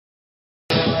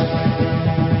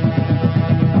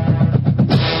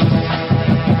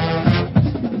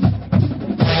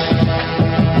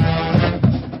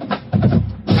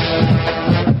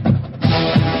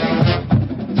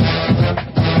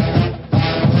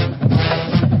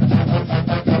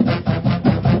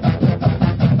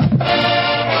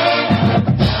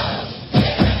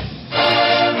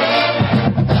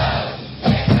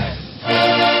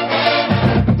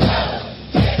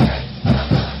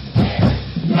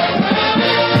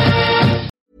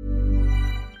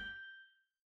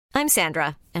I'm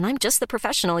Sandra, and I'm just the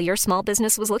professional your small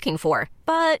business was looking for.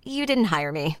 But you didn't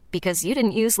hire me because you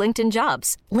didn't use LinkedIn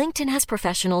Jobs. LinkedIn has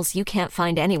professionals you can't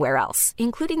find anywhere else,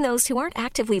 including those who aren't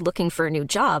actively looking for a new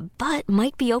job, but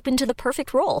might be open to the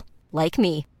perfect role, like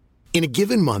me. In a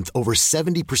given month, over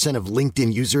 70% of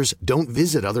LinkedIn users don't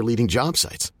visit other leading job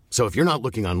sites. So if you're not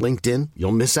looking on LinkedIn,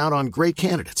 you'll miss out on great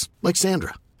candidates like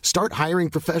Sandra. Start hiring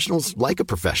professionals like a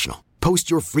professional. Post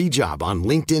your free job on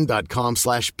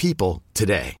linkedin.com/people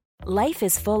today. Life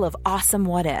is full of awesome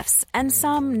what-ifs, and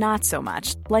some not so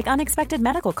much, like unexpected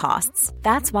medical costs.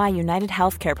 That's why United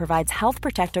Healthcare provides Health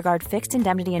Protector Guard fixed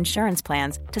indemnity insurance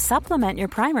plans to supplement your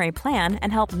primary plan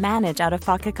and help manage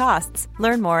out-of-pocket costs.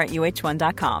 Learn more at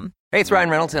uh1.com. Hey, it's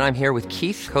Ryan Reynolds, and I'm here with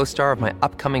Keith, co-star of my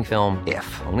upcoming film,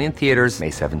 If, only in theaters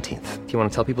May 17th. Do you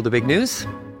want to tell people the big news?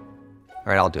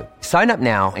 All right, I'll do it. Sign up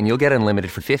now and you'll get unlimited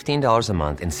for $15 a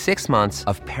month and 6 months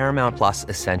of Paramount Plus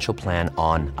Essential Plan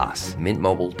on us.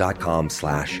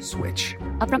 MintMobile.com/switch.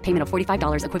 Upfront payment of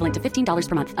 $45 equivalent to $15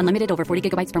 per month. Unlimited over 40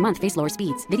 gigabytes per month. Face lower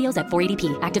speeds. Videos at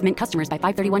 480p. Active Mint customers by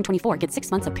 531.24 get 6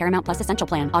 months of Paramount Plus Essential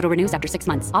Plan. Auto renews after 6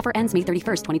 months. Offer ends May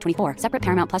 31st, 2024. Separate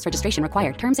Paramount Plus registration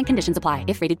required. Terms and conditions apply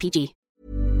if rated PG.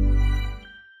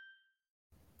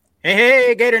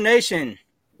 Hey, Gator Nation.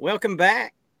 Welcome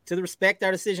back to the Respect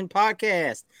Our Decision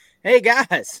podcast. Hey,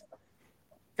 guys.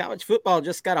 College football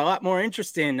just got a lot more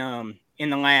interesting in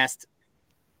the last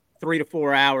 3 to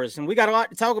 4 hours. And we got a lot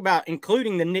to talk about,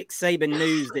 including the Nick Saban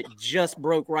news that just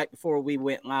broke right before we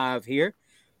went live here.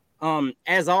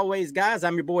 As always, guys,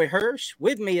 I'm your boy Hirsch.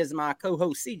 With me is my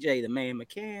co-host CJ, the man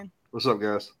McCann. What's up,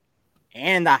 guys?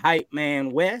 And the hype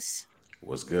man Wes.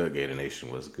 What's good, Gator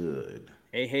Nation? What's good?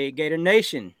 Hey, Gator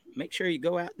Nation. Make sure you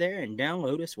go out there and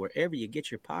download us wherever you get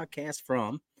your podcast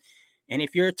from. And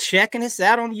if you're checking us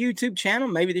out on the YouTube channel,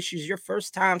 maybe this is your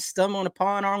first time stumbling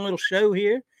upon our little show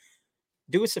here,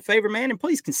 do us a favor, man, and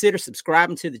please consider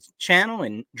subscribing to the channel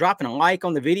and dropping a like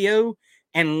on the video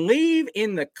and leave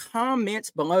in the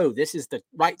comments below. This is the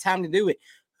right time to do it.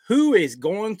 Who is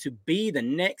going to be the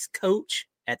next coach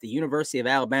at the University of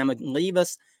Alabama? Leave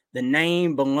us the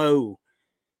name below.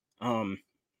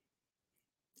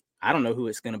 I don't know who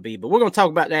it's going to be, but we're going to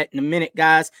talk about that in a minute,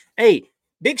 guys. Hey,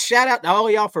 big shout out to all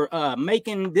of y'all for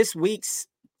making this week's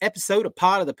episode of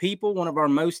Pod of the People one of our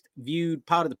most viewed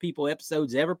Pod of the People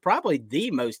episodes ever, probably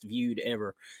the most viewed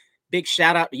ever. Big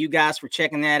shout out to you guys for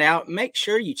checking that out. Make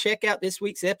sure you check out this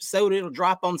week's episode. It'll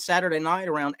drop on Saturday night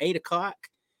around 8 o'clock,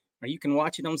 or you can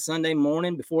watch it on Sunday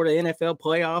morning before the NFL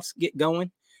playoffs get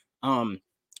going.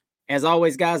 As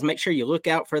always, guys, make sure you look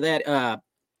out for that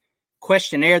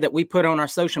questionnaire that we put on our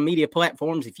social media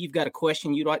platforms. If you've got a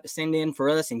question you'd like to send in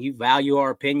for us and you value our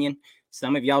opinion,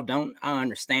 some of y'all don't, I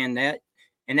understand that,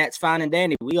 and that's fine and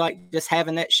dandy. We like just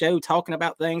having that show, talking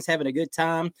about things, having a good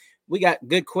time. We got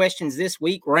good questions this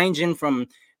week, ranging from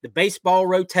the baseball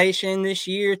rotation this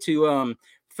year to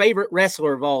favorite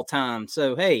wrestler of all time.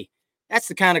 So hey, that's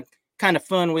the kind of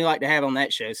fun we like to have on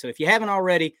that show. So if you haven't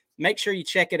already, make sure you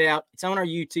check it out. It's on our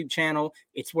YouTube channel.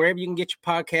 It's wherever you can get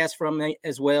your podcast from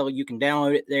as well. You can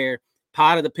download it there.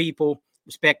 Pod of the People,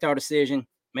 Respect Our Decision.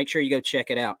 Make sure you go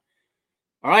check it out.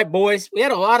 All right, boys. We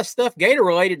had a lot of stuff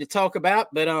Gator-related to talk about,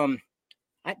 but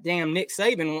that damn Nick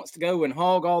Saban wants to go and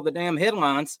hog all the damn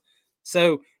headlines.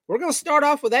 So we're going to start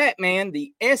off with that, man.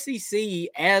 The SEC,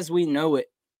 as we know it,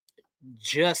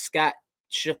 just got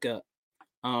shook up.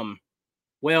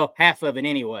 Well, half of it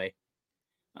anyway.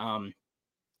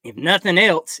 If nothing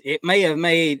else, it may have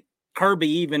made give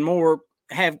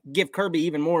Kirby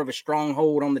even more of a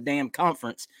stronghold on the damn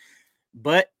conference.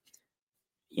 But,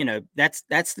 you know, that's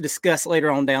to discuss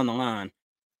later on down the line.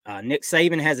 Nick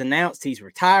Saban has announced he's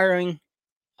retiring.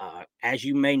 As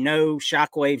you may know,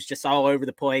 shockwaves just all over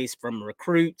the place, from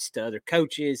recruits to other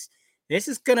coaches. This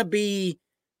is going to be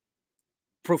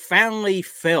profoundly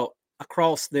felt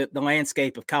across the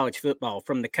landscape of college football,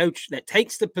 from the coach that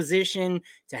takes the position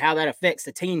to how that affects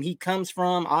the team he comes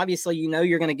from. Obviously, you know,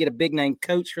 you're going to get a big name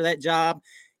coach for that job.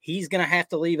 He's going to have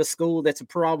to leave a school that's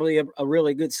probably a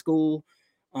really good school.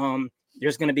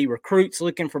 There's going to be recruits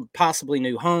looking for possibly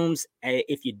new homes.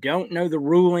 If you don't know the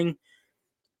ruling,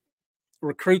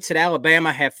 recruits at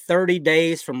Alabama have 30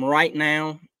 days from right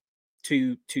now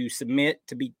to submit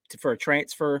for a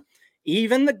transfer.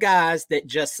 Even the guys that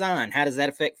just signed. How does that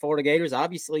affect Florida Gators?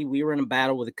 Obviously, we were in a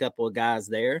battle with a couple of guys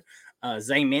there.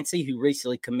 Zay Mincy, who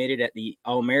recently committed at the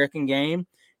All-American game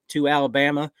to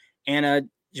Alabama, and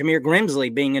Jameer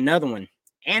Grimsley being another one.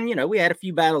 And, you know, we had a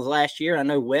few battles last year. I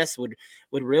know Wes would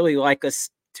really like us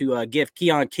to give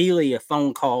Keon Keeley a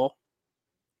phone call.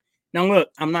 Now, look,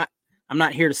 I'm not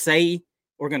here to say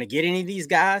we're going to get any of these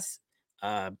guys.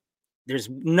 The there's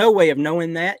no way of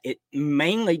knowing that. It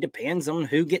mainly depends on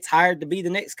who gets hired to be the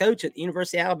next coach at the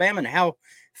University of Alabama and how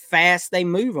fast they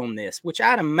move on this, which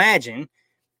I'd imagine,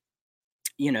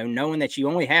 knowing that you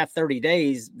only have 30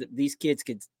 days, these kids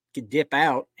could dip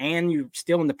out and you're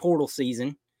still in the portal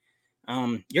season.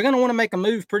 You're going to want to make a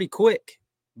move pretty quick.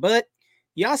 But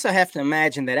you also have to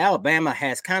imagine that Alabama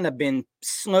has kind of been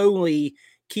slowly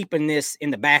keeping this in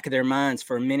the back of their minds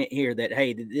for a minute here that,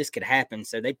 hey, this could happen.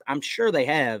 So I'm sure they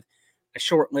have a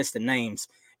short list of names.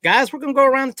 Guys, we're going to go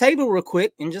around the table real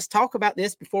quick and just talk about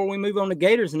this before we move on to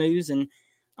Gators news. And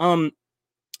who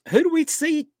do we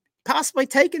see possibly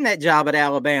taking that job at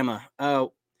Alabama?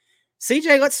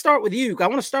 CJ, let's start with you. I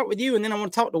want to start with you, and then I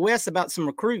want to talk to Wes about some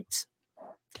recruits.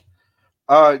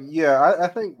 Yeah, I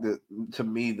think that, to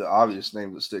me, the obvious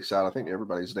name that sticks out, I think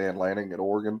everybody's Dan Lanning at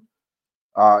Oregon.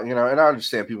 And I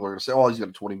understand people are going to say, oh, he's got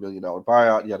a $20 million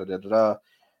buyout, yada, yada, yada.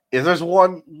 If there's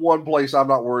one place I'm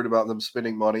not worried about them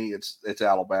spending money, it's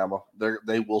Alabama.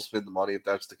 They will spend the money if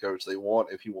that's the coach they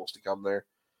want, if he wants to come there.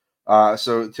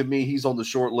 So to me, he's on the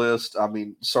short list. I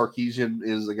mean, Sarkisian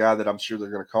is the guy that I'm sure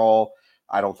they're going to call.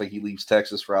 I don't think he leaves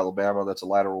Texas for Alabama. That's a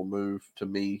lateral move to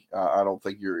me. I don't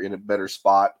think you're in a better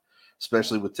spot,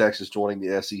 especially with Texas joining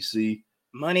the SEC.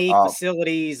 Money,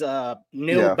 facilities,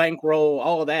 nil bankroll,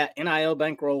 all of that, NIL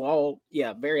bankroll,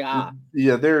 very high.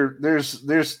 Yeah,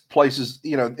 there's places,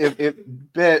 if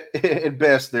bet at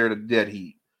best they're at a dead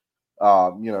heat.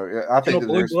 I think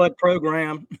blue blood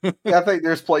program. I think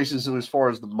there's places as far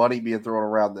as the money being thrown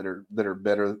around that are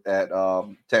better at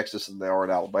Texas than they are at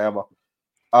Alabama.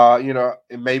 And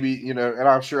maybe, and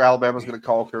I'm sure Alabama's going to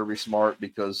call Kirby Smart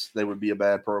because they would be a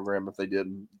bad program if they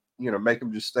didn't, make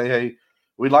them just say, hey,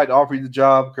 we'd like to offer you the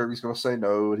job. Kirby's going to say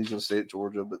no, and he's going to stay at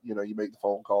Georgia. But, you make the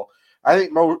phone call. I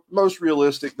think most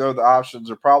realistic, though, the options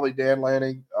are probably Dan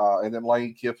Lanning and then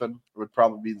Lane Kiffin would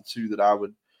probably be the two that I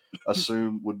would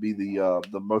assume would be the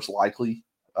most likely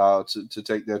to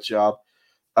take that job.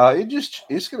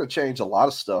 It's going to change a lot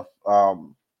of stuff. Not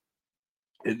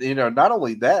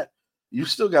only that, you've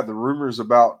still got the rumors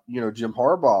about, Jim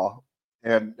Harbaugh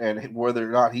and whether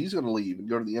or not he's going to leave and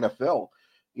go to the NFL.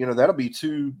 That'll be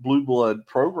two blue blood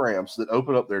programs that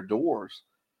open up their doors,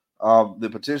 that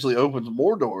potentially opens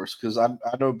more doors. Because I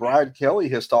know Brian Kelly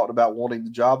has talked about wanting the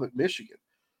job at Michigan.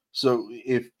 So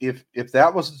if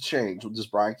that was to change, does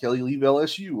Brian Kelly leave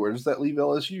LSU? Where does that leave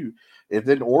LSU? If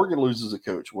then Oregon loses a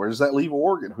coach, where does that leave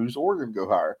Oregon? Who's Oregon go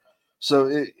hire?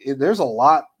 So there's a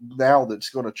lot now that's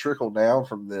going to trickle down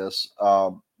from this.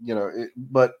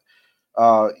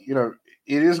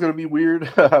 It is going to be weird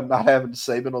not having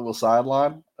Saban on the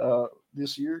sideline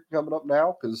this year coming up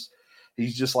now, because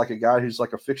he's just like a guy who's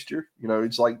like a fixture.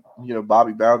 It's like,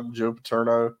 Bobby Bowden, Joe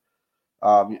Paterno,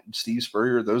 Steve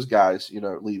Spurrier, those guys,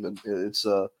 leaving. It's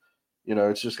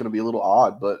just going to be a little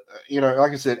odd. But,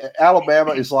 like I said,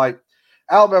 Alabama's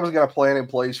got a plan in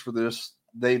place for this.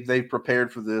 They've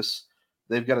prepared for this.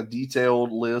 They've got a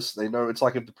detailed list. They know it's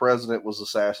like if the president was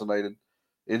assassinated.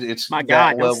 It's my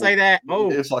God, don't say that.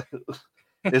 Oh, it's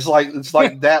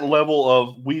like that level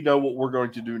of we know what we're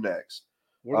going to do next.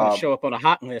 We're going to show up on a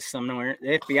hot list somewhere.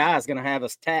 The FBI is going to have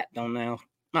us tapped on now.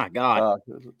 My God.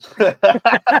 But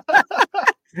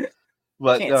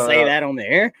can't say that on the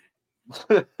air.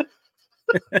 I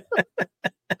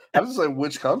didn't say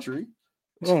which country.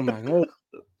 Oh my God.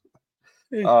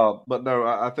 But no,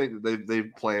 I think that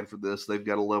they've planned for this. They've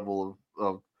got a level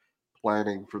of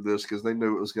planning for this because they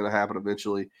knew it was going to happen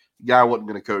eventually. The guy wasn't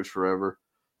going to coach forever.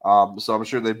 So I'm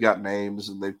sure they've got names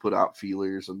and they've put out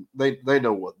feelers and they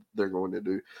know what they're going to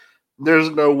do.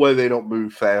 There's no way they don't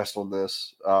move fast on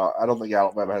this. I don't think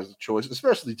Alabama has a choice,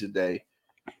 especially today.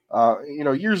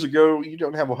 Years ago, you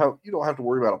don't have to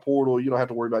worry about a portal. You don't have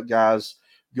to worry about guys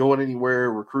going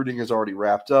anywhere. Recruiting is already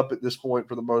wrapped up at this point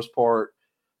for the most part.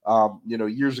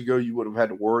 Years ago, you wouldn't have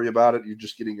had to worry about it. You're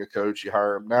just getting a coach, you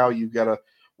hire him. Now you've got to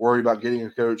worry about getting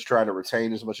a coach, trying to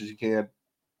retain as much as you can,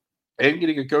 and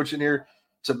getting a coach in here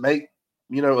to make,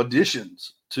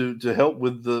 additions to help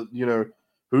with the,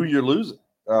 who you're losing.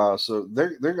 So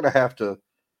they're going to have to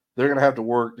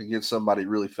work to get somebody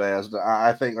really fast.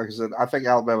 I think, like I said, I think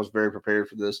Alabama's very prepared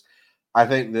for this. I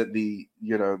think that the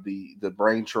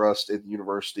brain trust at the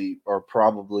university are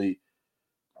probably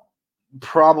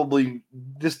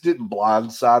this didn't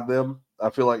blindside them. I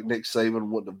feel like Nick Saban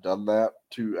wouldn't have done that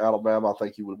to Alabama. I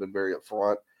think he would have been very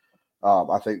upfront.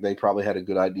 I think they probably had a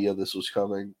good idea this was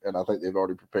coming, and I think they've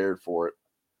already prepared for it.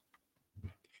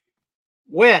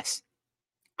 Wes,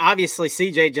 obviously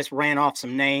CJ just ran off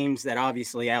some names that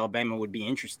obviously Alabama would be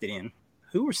interested in.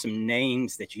 Who are some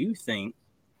names that you think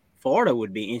Florida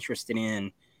would be interested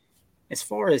in as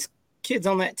far as kids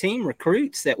on that team,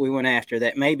 recruits that we went after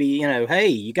that maybe, you know, hey,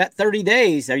 you got 30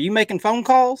 days. Are you making phone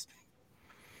calls?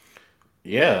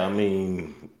 Yeah, I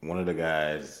mean, one of the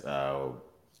guys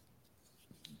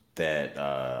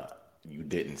that you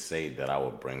didn't say that I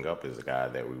would bring up is a guy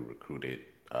that we recruited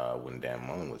when Dan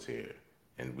Mullen was here.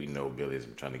 And we know Billy's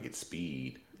trying to get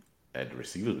speed at the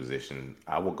receiver position.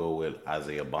 I will go with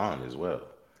Isaiah Bond as well.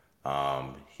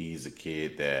 He's a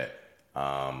kid that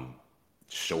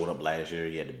showed up last year.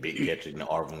 He had the big catch in the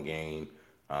Auburn game.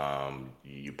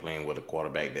 You're playing with a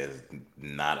quarterback that's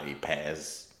not a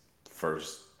pass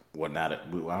first. Well, not I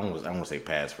don't want to say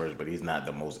pass first, but he's not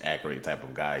the most accurate type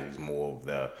of guy. He's more of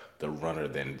the runner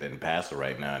than passer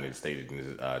right now in his stage in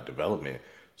his development.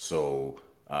 So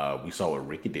we saw what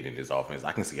Ricky did in his offense.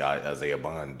 I can see Isaiah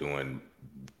Bond doing,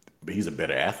 but he's a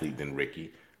better athlete than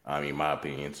Ricky, in my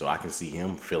opinion. So I can see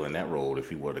him filling that role if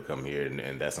he were to come here,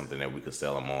 and that's something that we could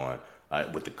sell him on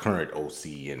with the current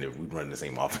OC. And if we run the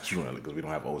same offense run, because we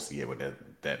don't have OC yet, but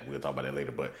that we'll talk about that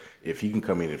later. But if he can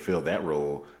come in and fill that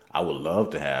role, I would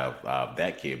love to have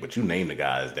that kid. But you name the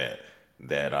guys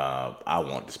that I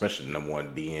want, especially number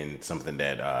one being something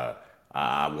that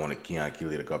I wanted Keon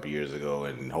Keeley a couple years ago,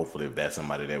 and hopefully if that's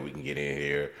somebody that we can get in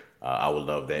here, I would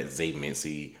love that. Zay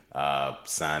Mincy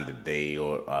signed the day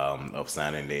of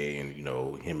signing day, and you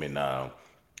know him and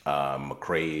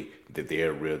McCray, that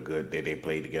they're real good. They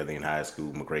played together in high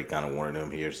school. McCray kind of wanted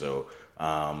them here, so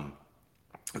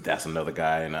that's another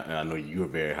guy. And I know you were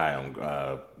very high on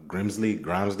Grimsley.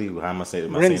 How am I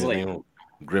saying his name?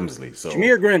 Grimsley. So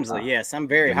Jameer Grimsley. Yes, I'm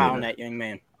very high on that young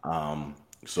man.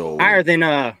 So higher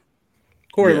than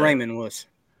Corey Raymond was.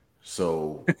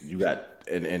 So you got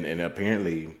and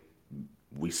apparently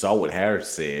we saw what Harris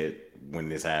said when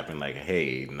this happened. Like,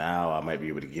 hey, now I might be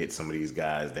able to get some of these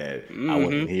guys that I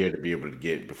wasn't here to be able to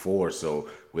get before. So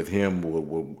with him,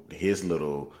 with his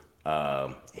little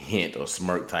hint or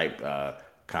smirk type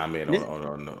comment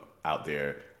on out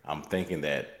there, I'm thinking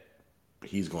that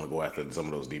he's going to go after some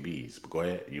of those DBs. But go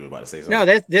ahead. You were about to say something.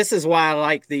 No, this is why I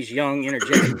like these young,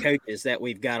 energetic coaches that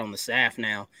we've got on the staff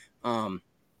now.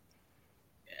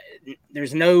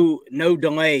 There's no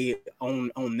delay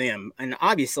on them. And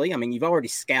obviously, I mean, you've already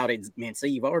scouted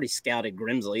Mincy. You've already scouted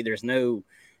Grimsley. There's no,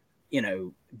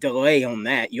 delay on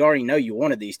that. You already know you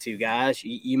wanted these two guys.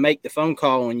 You make the phone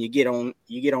call and you get on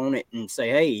it and say,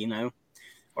 hey,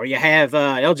 or you have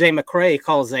LJ McCray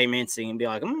call Zay Mincy and be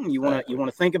like, you want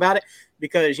to think about it,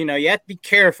 because you have to be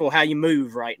careful how you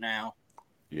move right now.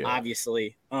 Yeah.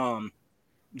 Obviously.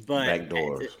 But at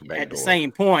the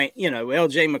same point,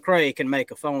 LJ McCray can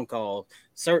make a phone call.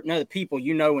 Certain other people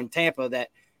in Tampa that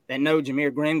know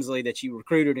Jameer Grimsley that you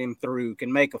recruited him through can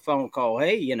make a phone call.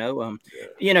 Hey,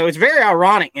 it's very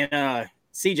ironic. And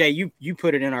CJ, you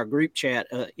put it in our group chat,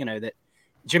 that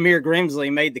Jameer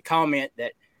Grimsley made the comment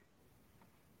that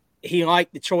he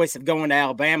liked the choice of going to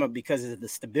Alabama because of the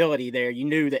stability there. You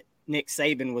knew that Nick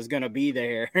Saban was going to be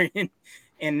there.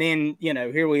 And then,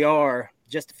 here we are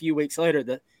just a few weeks later.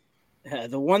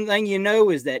 The one thing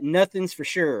is that nothing's for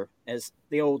sure, as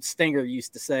the old Stinger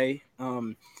used to say.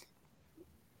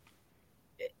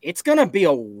 It's going to be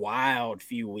a wild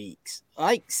few weeks.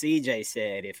 Like CJ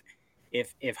said,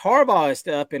 if Harbaugh is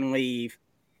to up and leave,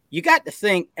 you got to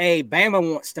think,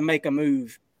 Bama wants to make a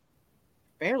move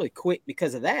fairly quick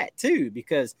because of that too,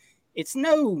 because it's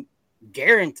no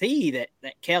guarantee that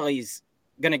Kelly's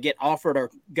going to get offered or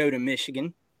go to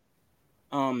Michigan.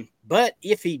 But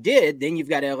if he did, then you've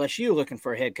got LSU looking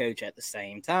for a head coach at the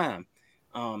same time.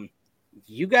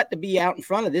 You got to be out in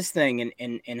front of this thing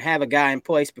and have a guy in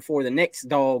place before the next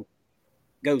dog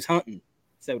goes hunting,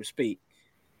 so to speak.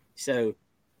 So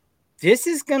this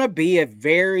is going to be a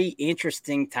very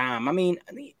interesting time. I mean,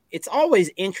 it's always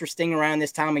interesting around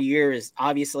this time of year, is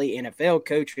obviously NFL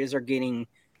coaches are getting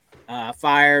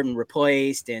fired and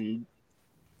replaced, and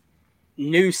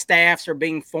new staffs are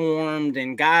being formed,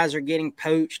 and guys are getting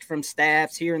poached from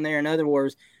staffs here and there, in other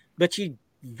words. But you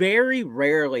very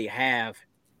rarely have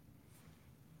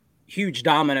huge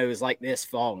dominoes like this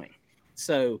falling.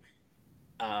 So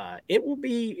it will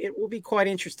be quite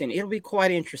interesting. It'll be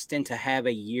quite interesting to have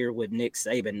a year with Nick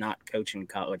Saban not coaching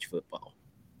college football.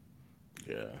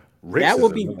 Yeah, Ricks that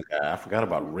will be. Guy. I forgot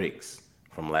about Ricks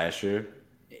from last year.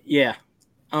 Yeah,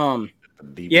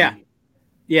 yeah.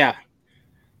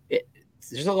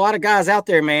 There's a lot of guys out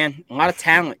there, man. A lot of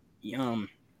talent.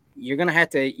 You're gonna have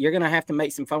to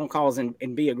make some phone calls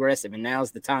and be aggressive, and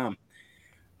now's the time.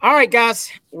 All right,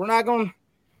 guys, we're not gonna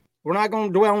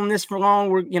dwell on this for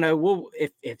long. We'll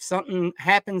if something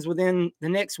happens within the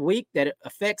next week that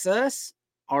affects us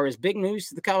or is big news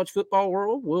to the college football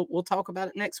world, we'll talk about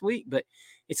it next week. But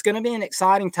it's going to be an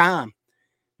exciting time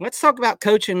let's talk about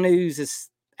coaching news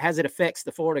as it affects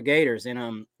the Florida Gators.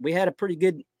 And we had a pretty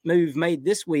good move made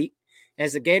this week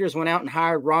as the Gators went out and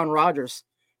hired Ron Rogers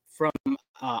from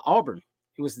Auburn.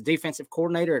 He was the defensive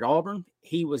coordinator at Auburn.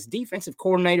 He was defensive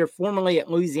coordinator formerly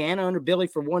at Louisiana under Billy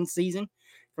for one season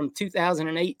from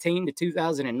 2018 to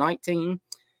 2019.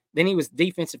 Then he was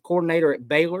defensive coordinator at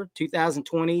Baylor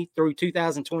 2020 through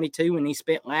 2022, and he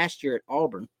spent last year at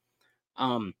Auburn.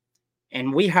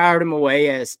 And we hired him away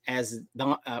as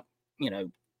the,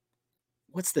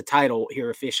 what's the title here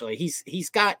officially? He's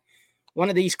got one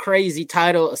of these crazy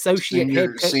title,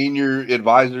 associate senior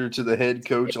advisor to the head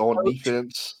coach on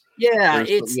defense. Yeah,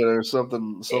 there's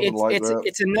something like that.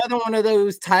 It's another one of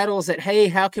those titles that, hey,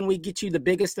 how can we get you the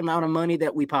biggest amount of money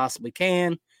that we possibly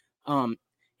can?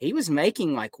 He was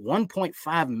making like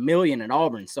 $1.5 million at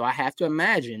Auburn, so I have to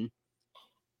imagine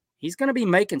he's going to be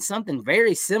making something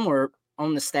very similar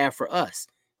on the staff for us.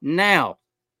 Now,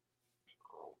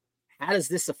 how does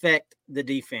this affect the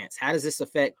defense? How does this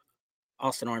affect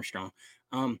Austin Armstrong?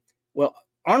 Well,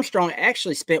 Armstrong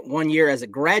actually spent 1 year as a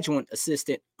graduate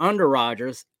assistant under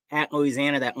Rogers at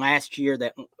Louisiana that last year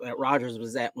that Rogers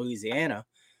was at Louisiana.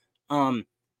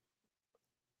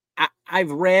 I've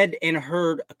read and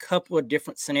heard a couple of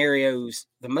different scenarios.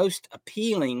 The most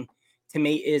appealing to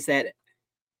me is that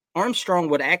Armstrong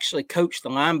would actually coach the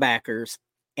linebackers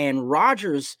and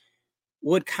Rogers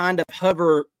would kind of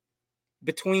hover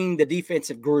between the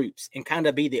defensive groups and kind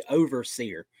of be the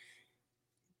overseer.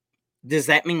 Does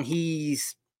that mean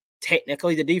he's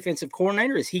technically the defensive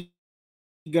coordinator? Is he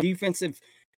going defensive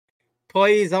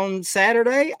plays on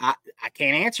Saturday? I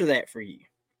can't answer that for you.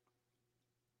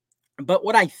 But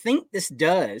what I think this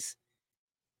does,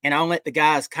 and I'll let the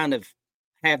guys kind of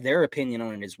have their opinion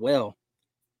on it as well,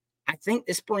 I think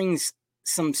this brings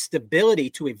some stability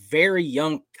to a very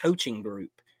young coaching group.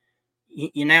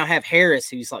 You now have Harris,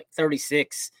 who's like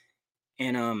 36,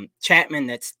 and Chapman,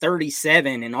 that's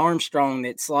 37, and Armstrong,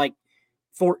 that's like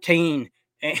 14.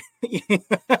 And,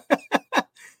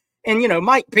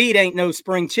 Mike Pete ain't no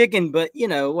spring chicken, but,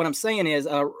 what I'm saying is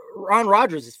Ron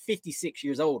Rogers is 56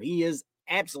 years old. He is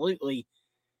absolutely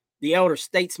the elder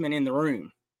statesman in the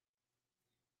room.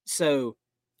 So,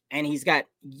 and he's got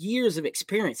years of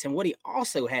experience. And what he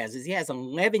also has is he has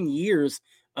 11 years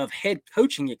of head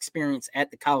coaching experience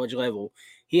at the college level.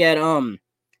 He had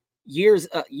years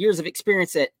of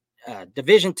experience at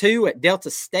Division II at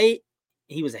Delta State.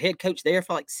 He was a head coach there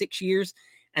for like 6 years.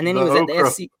 And then he was Okra. At the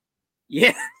SC.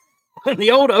 Yeah,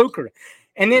 the old Okra.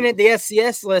 And then at the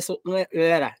FCS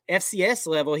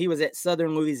level, he was at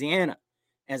Southern Louisiana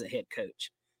as a head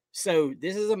coach. So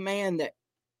this is a man that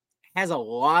has a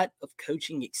lot of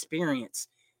coaching experience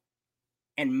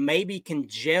and maybe can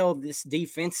gel this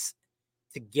defense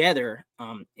together.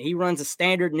 He runs a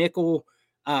standard nickel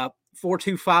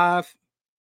 4-2-5.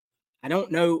 I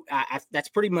don't know. That's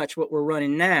pretty much what we're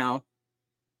running now.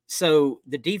 So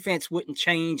the defense wouldn't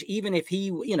change, even if he,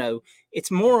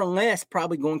 it's more or less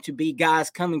probably going to be guys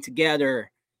coming together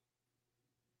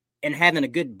and having a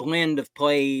good blend of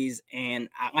plays. And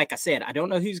like I said, I don't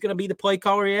know who's going to be the play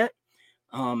caller yet.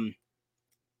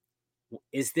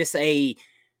 Is this a,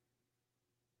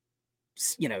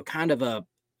 kind of a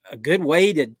good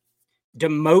way to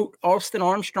demote Austin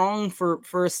Armstrong for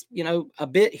a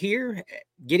bit here,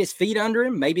 get his feet under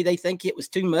him? Maybe they think it was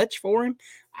too much for him.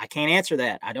 I can't answer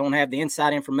that. I don't have the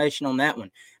inside information on that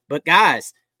one. But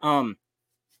guys,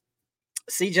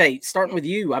 CJ, starting with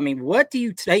you, I mean, what do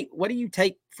you take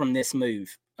from this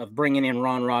move of bringing in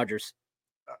Ron Rogers?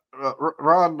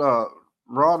 Ron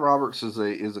Roberts is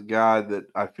a guy that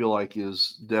I feel like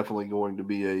is definitely going to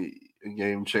be a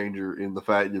game changer in the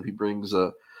fact that he brings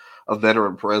a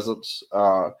veteran presence.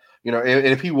 And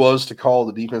if he was to call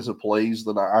the defensive plays,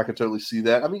 then I could totally see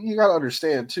that. I mean, you got to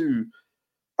understand too.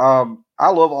 I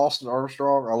love Austin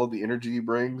Armstrong. I love the energy he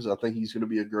brings. I think he's going to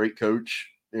be a great coach.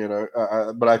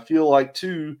 But I feel like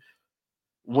too,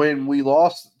 when we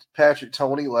lost Patrick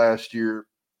Toney last year,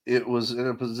 it was in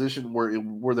a position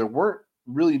where there weren't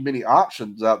really many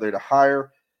options out there to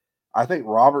hire. I think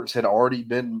Roberts had already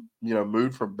been,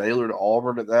 moved from Baylor to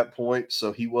Auburn at that point,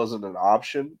 so he wasn't an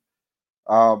option.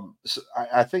 So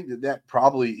I think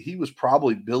he was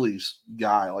probably Billy's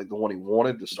guy, like the one he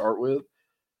wanted to start with.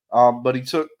 But he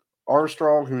took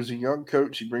Armstrong, who's a young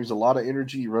coach. He brings a lot of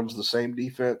energy. He runs the same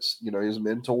defense. His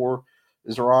mentor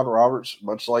is Ron Roberts,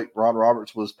 much like Ron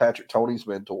Roberts was Patrick Toney's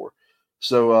mentor.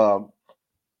 So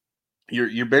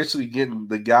you're basically getting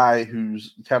the guy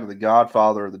who's kind of the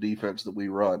godfather of the defense that we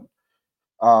run.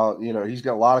 He's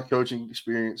got a lot of coaching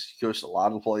experience. He coached a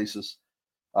lot of places.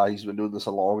 He's been doing this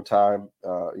a long time.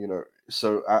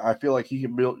 So I feel like he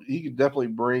can definitely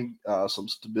bring some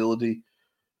stability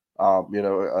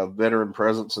A veteran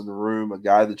presence in the room, a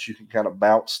guy that you can kind of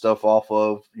bounce stuff off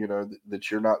of,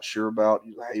 that you're not sure about.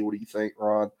 Hey, what do you think,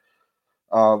 Ron?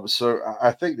 So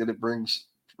I think that it brings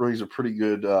a pretty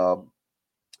good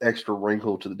extra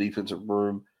wrinkle to the defensive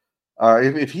room.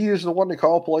 If he is the one to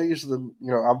call plays, then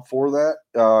I'm for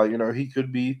that. He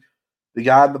could be the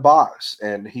guy in the box,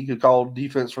 and he could call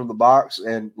defense from the box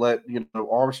and let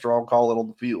Armstrong call it on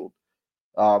the field.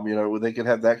 They could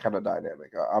have that kind of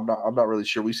dynamic. I'm not really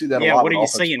sure. We see that a lot. What with are you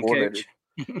offensive seeing, coordinators.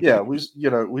 Coach? Yeah,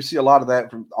 we see a lot of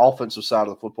that from the offensive side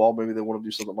of the football. Maybe they want to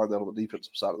do something like that on the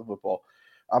defensive side of the football.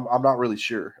 I'm not really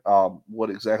sure what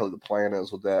exactly the plan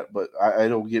is with that, but I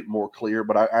don't get more clear.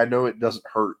 But I know it doesn't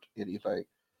hurt anything.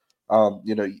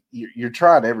 You're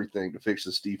trying everything to fix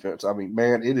this defense. I mean,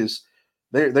 man, it is.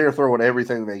 They're throwing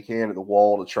everything they can at the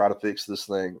wall to try to fix this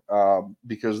thing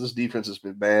because this defense has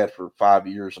been bad for 5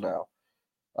 years now.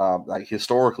 Like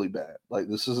historically bad. Like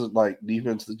this isn't like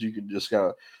defense that you can just kind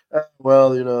of, they're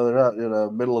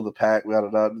not middle of the pack.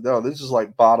 No, this is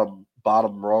like bottom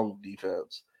rung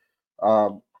defense.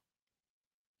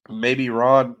 Maybe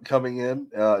Ron coming in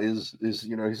is he's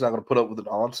not going to put up with the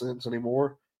nonsense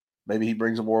anymore. Maybe he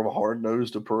brings a more of a hard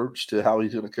nosed approach to how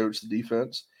he's going to coach the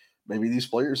defense. Maybe these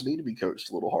players need to be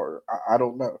coached a little harder. I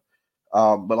don't know.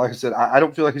 But like I said, I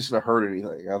don't feel like it's going to hurt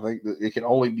anything. I think that it can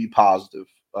only be positive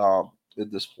at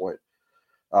this point.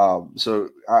 So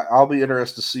I'll be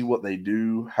interested to see what they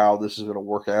do, how this is going to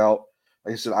work out.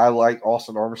 Like I said, I like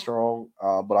Austin Armstrong,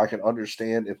 but I can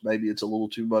understand if maybe it's a little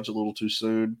too much, a little too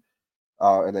soon,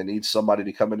 and they need somebody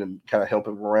to come in and kind of help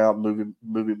him around, moving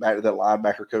back to that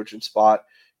linebacker coaching spot,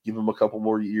 give him a couple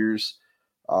more years.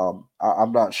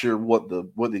 I'm not sure what the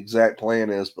exact plan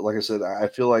is, but like I said, I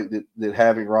feel like that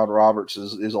having Ron Roberts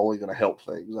is only going to help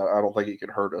things. I don't think it can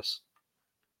hurt us.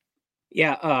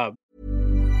 Yeah.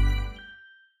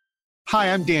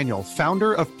 Hi, I'm Daniel,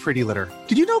 founder of Pretty Litter.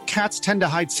 Did you know cats tend to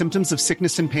hide symptoms of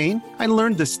sickness and pain? I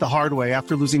learned this the hard way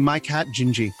after losing my cat,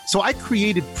 Gingy. So I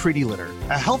created Pretty Litter,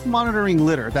 a health monitoring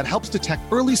litter that helps detect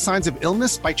early signs of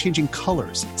illness by changing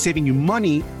colors, saving you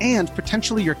money and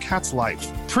potentially your cat's life.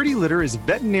 Pretty Litter is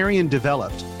veterinarian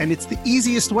developed, and it's the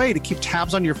easiest way to keep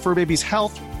tabs on your fur baby's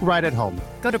health right at home.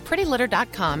 Go to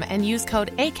prettylitter.com and use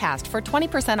code ACAST for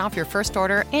 20% off your first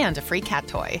order and a free cat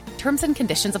toy. Terms and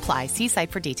conditions apply. See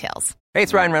site for details. Hey,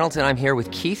 it's Ryan Reynolds, and I'm here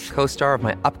with Keith, co-star of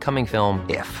my upcoming film,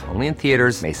 If, only in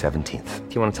theaters May 17th.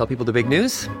 Do you want to tell people the big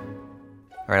news?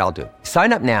 All right, I'll do it.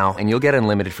 Sign up now and you'll get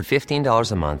unlimited for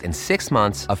 $15 a month and 6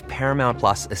 months of Paramount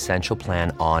Plus Essential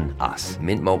Plan on us.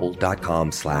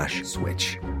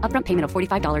 MintMobile.com/switch. Upfront payment of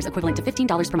 $45 equivalent to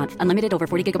 $15 per month. Unlimited over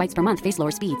 40 gigabytes per month. Face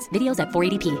lower speeds. Videos at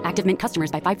 480p. Active Mint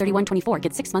customers by 531.24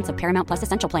 get 6 months of Paramount Plus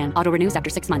Essential Plan. Auto renews after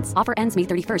 6 months. Offer ends May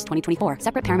 31st, 2024.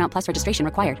 Separate Paramount Plus registration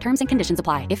required. Terms and conditions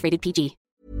apply if rated PG.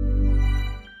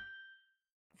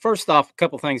 First off, a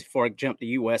couple things before I jump to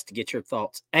you, Wes, to get your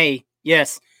thoughts.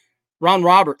 Yes, Ron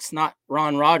Roberts, not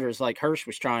Ron Rodgers, like Hirsch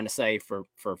was trying to say for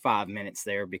 5 minutes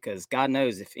there, because God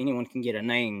knows if anyone can get a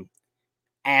name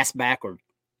ass backward,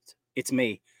 it's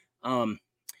me.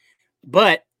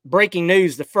 But breaking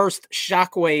news, the first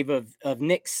shockwave of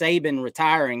Nick Saban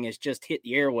retiring has just hit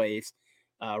the airwaves.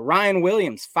 Ryan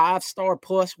Williams, 5-star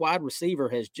plus wide receiver,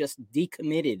 has just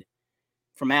decommitted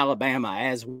from Alabama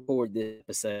as we record this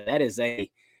episode. That is a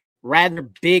rather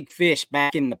big fish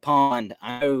back in the pond.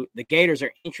 I know the Gators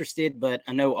are interested, but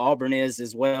I know Auburn is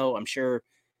as well. I'm sure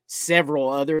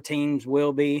several other teams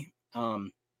will be.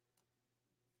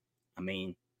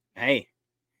 Hey,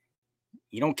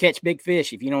 you don't catch big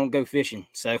fish if you don't go fishing.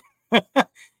 So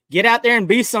get out there and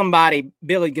be somebody,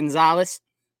 Billy Gonzalez.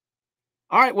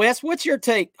 All right, Wes, what's your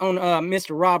take on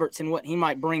Mr. Roberts and what he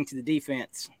might bring to the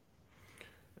defense?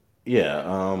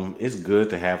 Yeah, it's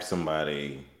good to have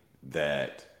somebody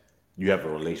that you have a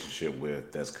relationship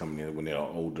with that's coming in when they're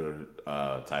an older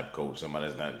type coach. Somebody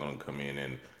that's not going to come in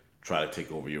and try to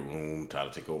take over your room, try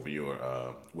to take over your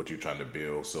what you're trying to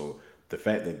build. So the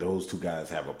fact that those two guys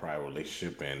have a prior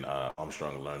relationship and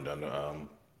Armstrong learned under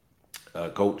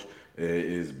coach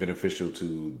is beneficial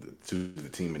to the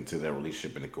team and to their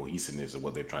relationship and the cohesiveness of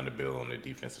what they're trying to build on the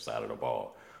defensive side of the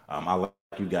ball. I like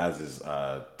you guys'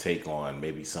 take on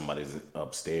maybe somebody's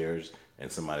upstairs and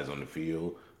somebody's on the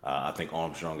field. I think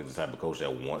Armstrong is the type of coach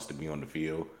that wants to be on the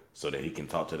field so that he can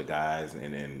talk to the guys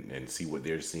and see what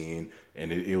they're seeing.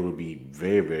 And it will be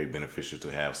very, very beneficial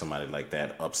to have somebody like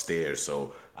that upstairs.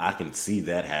 So I can see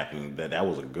that happening. That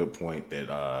was a good point that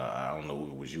I don't know if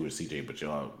it was you or CJ, but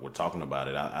y'all were talking about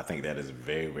it. I think that is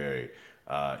very, very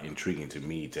intriguing to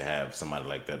me to have somebody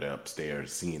like that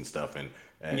upstairs seeing stuff and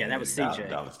yeah, that was CJ.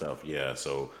 Dollar stuff. Yeah,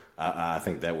 so I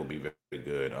think that would be very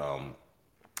good.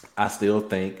 I still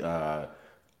think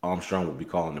Armstrong will be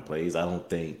calling the plays. I don't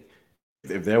think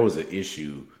if there was an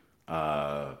issue,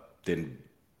 then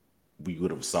we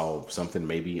would have solved something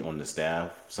maybe on the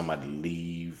staff, somebody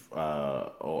leave,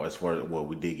 or as far as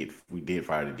we did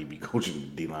fire the DB coach and the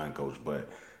D-line coach, but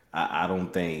I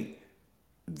don't think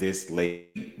this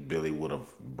late Billy would have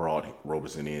brought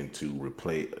Roberson in to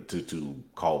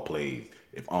call plays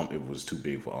if it was too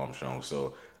big for Armstrong.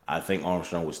 So I think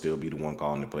Armstrong would still be the one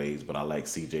calling the plays, but I like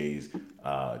CJ's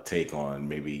take on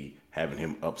maybe having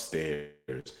him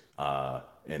upstairs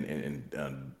and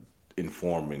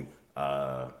informing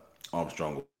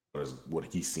Armstrong what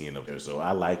he's seeing up there. So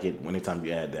I like it. Anytime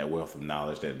you add that wealth of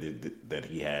knowledge that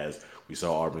he has. We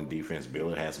saw Auburn defense.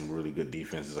 Baylor had some really good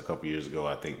defenses a couple years ago,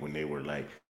 I think, when they were like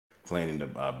playing in the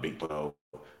Big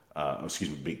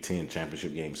Ten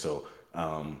championship game. So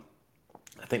I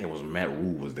think it was Matt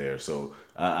Rule was there. So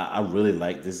I really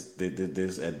like this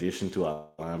addition to our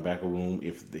linebacker room.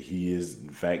 If he is in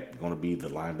fact going to be the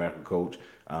linebacker coach,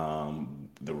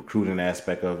 the recruiting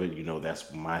aspect of it,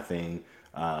 that's my thing.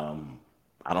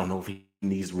 I don't know if he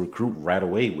needs to recruit right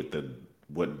away with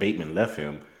what Bateman left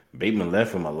him. Bateman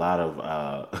left him a lot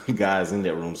of guys in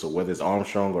that room. So whether it's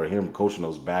Armstrong or him coaching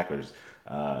those backers,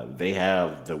 they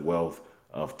have the wealth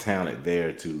of talent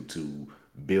there to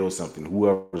build something.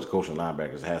 Whoever's coaching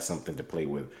linebackers has something to play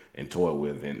with and toy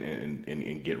with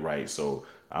and get right. So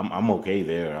I'm okay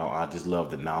there. I just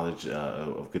love the knowledge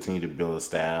of continuing to build a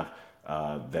staff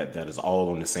that is all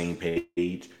on the same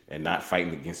page and not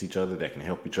fighting against each other, that can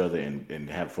help each other and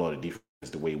have Florida defense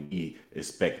the way we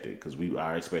expect it, because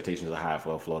our expectations are high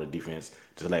for a Florida defense,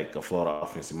 just like a Florida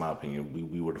offense. In my opinion,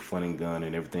 we were the fun and gun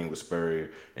and everything with Spurrier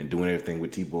and doing everything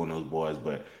with Tebow and those boys,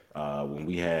 but when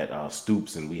we had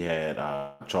Stoops and we had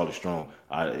Charlie Strong,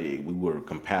 we were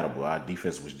compatible. Our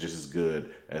defense was just as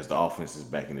good as the offenses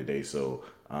back in the day. So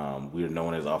we were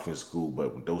known as offensive school,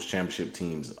 but those championship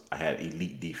teams had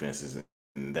elite defenses,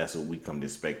 and that's what we come to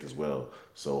expect as well.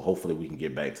 So hopefully we can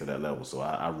get back to that level. So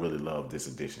I really love this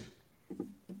addition.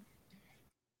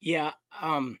 Yeah,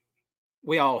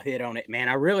 we all hit on it, man.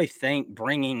 I really think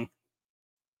bringing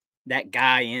that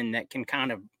guy in that can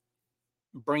kind of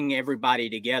bring everybody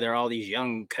together, all these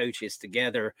young coaches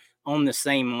together on the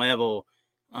same level,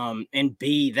 and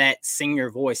be that senior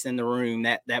voice in the room,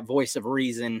 that voice of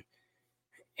reason.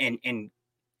 And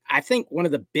I think one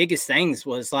of the biggest things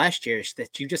was last year is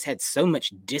that you just had so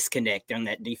much disconnect on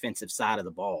that defensive side of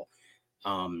the ball.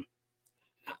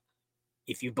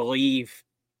 If you believe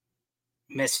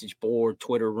message board,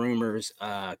 Twitter rumors,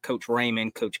 Coach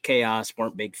Raymond, Coach Chaos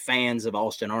weren't big fans of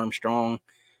Austin Armstrong.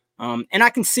 And I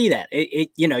can see that.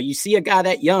 You see a guy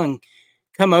that young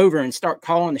come over and start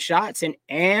calling the shots,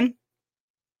 and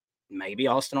maybe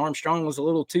Austin Armstrong was a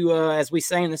little too, as we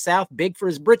say in the South, big for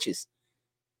his britches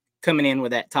coming in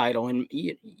with that title. And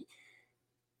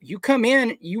you come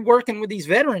in, you working with these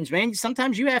veterans, man.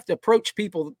 Sometimes you have to approach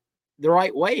people the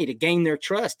right way to gain their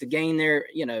trust, to gain their,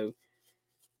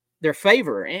 their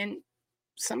favor. And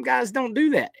some guys don't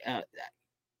do that.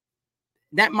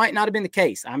 That might not have been the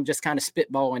case. I'm just kind of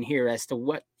spitballing here as to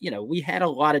what, we had a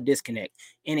lot of disconnect,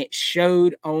 and it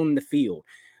showed on the field.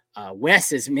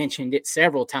 Wes has mentioned it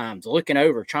several times, looking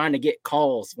over, trying to get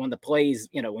calls when the plays,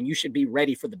 when you should be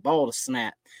ready for the ball to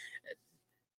snap.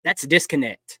 That's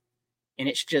disconnect. And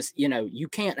it's just, you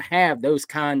can't have those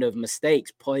kind of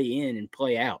mistakes play in and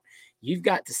play out. You've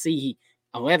got to see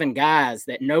 11 guys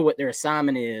that know what their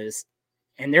assignment is,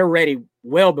 and they're ready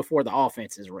well before the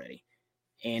offense is ready.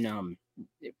 And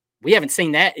we haven't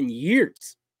seen that in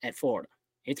years at Florida.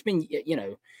 It's been,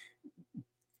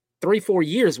 3-4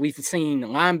 years we've seen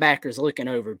linebackers looking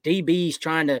over, DBs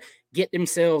trying to get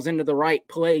themselves into the right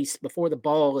place before the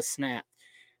ball is snapped.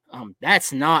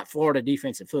 That's not Florida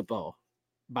defensive football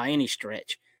by any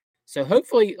stretch. So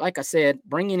hopefully, like I said,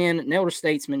 bringing in an elder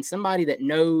statesman, somebody that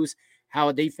knows how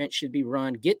a defense should be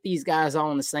run, get these guys all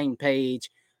on the same page.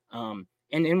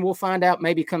 And then we'll find out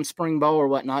maybe come spring ball or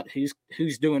whatnot,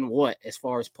 who's doing what as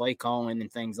far as play calling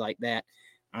and things like that.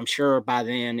 I'm sure by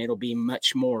then it'll be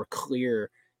much more clear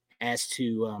as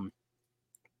to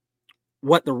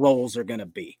what the roles are going to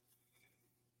be.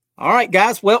 All right,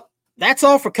 guys. Well, that's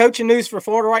all for coaching news for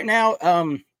Florida right now.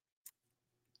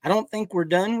 I don't think we're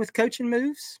done with coaching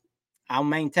moves. I'll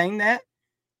maintain that.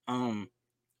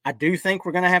 I do think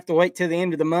we're going to have to wait till the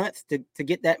end of the month to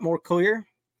get that more clear,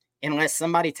 unless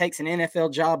somebody takes an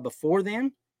NFL job before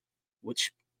then,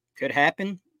 which could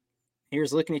happen.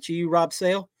 Here's looking at you, Rob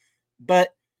Sale. But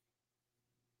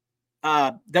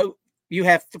though you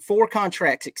have 4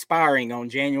 contracts expiring on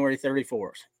January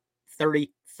 31st.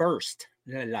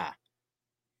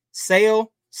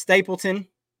 Sale, Stapleton,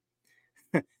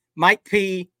 Mike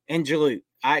P., and Jalute.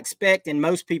 I expect, and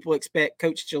most people expect,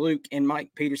 Coach Jaluk and Mike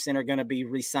Peterson are going to be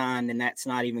re-signed, and that's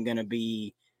not even going to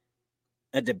be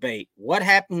a debate. What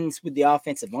happens with the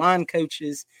offensive line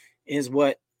coaches is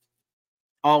what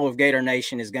all of Gator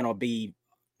Nation is going to be,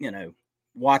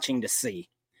 watching to see.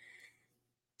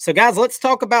 So, guys, let's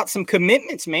talk about some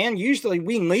commitments, man. Usually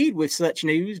we lead with such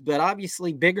news, but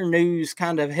obviously bigger news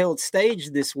kind of held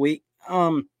stage this week.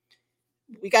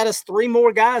 We got us 3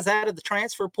 more guys out of the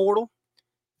transfer portal.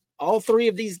 All 3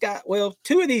 of these guys,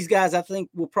 2 of these guys I think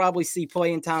will probably see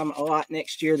playing time a lot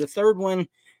next year. The third one,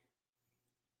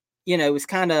 is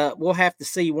kind of, we'll have to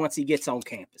see once he gets on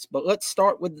campus. But let's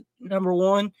start with number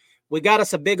 1. We got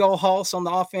us a big old hoss on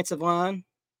the offensive line.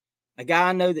 A guy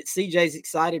I know that CJ's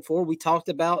excited for. We talked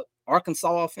about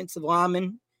Arkansas offensive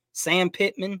lineman Sam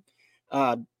Pittman.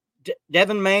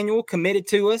 Devin Manuel committed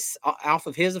to us off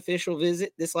of his official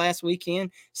visit this last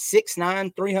weekend.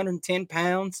 6'9", 310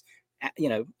 pounds.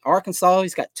 Arkansas,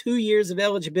 he's got 2 years of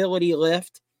eligibility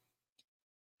left.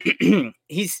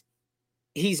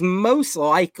 He's most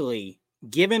likely,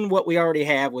 given what we already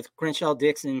have with Crenshaw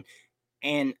Dixon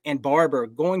and Barber,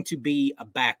 going to be a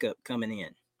backup coming in.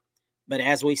 But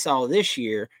as we saw this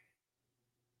year,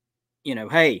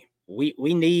 hey, we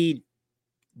need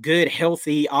good,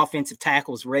 healthy offensive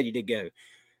tackles ready to go.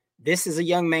 This is a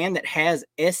young man that has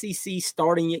SEC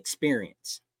starting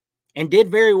experience and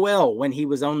did very well when he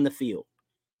was on the field.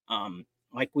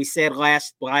 Like we said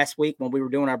last week when we were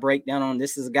doing our breakdown on,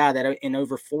 this is a guy that in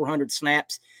over 400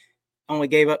 snaps only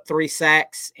gave up 3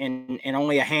 sacks and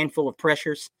only a handful of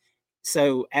pressures.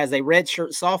 So as a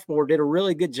redshirt sophomore, did a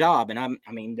really good job. And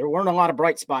I mean, there weren't a lot of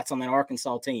bright spots on that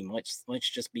Arkansas team. Let's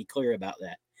just be clear about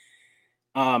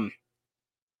that.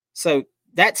 So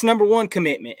that's number 1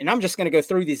 commitment. And I'm just going to go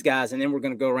through these guys, and then we're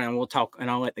going to go around. We'll talk,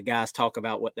 and I'll let the guys talk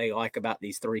about what they like about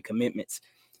these 3 commitments.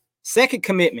 Second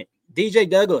commitment, DJ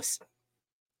Douglas,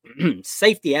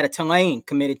 safety out of Tulane,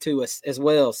 committed to us as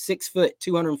well. 6 foot,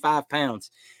 205 pounds.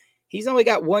 He's only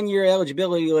got 1 year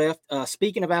eligibility left.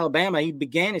 Speaking of Alabama, he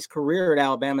began his career at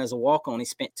Alabama as a walk-on. He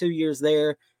spent 2 years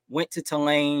there, went to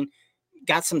Tulane,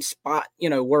 got some spot,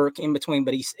 work in between,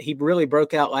 but he really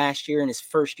broke out last year in his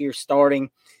first year starting.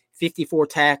 54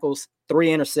 tackles, 3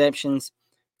 interceptions,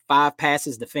 5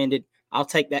 passes defended. I'll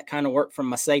take that kind of work from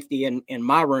my safety in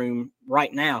my room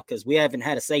right now, because we haven't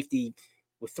had a safety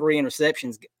with 3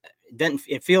 interceptions.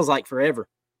 It feels like forever.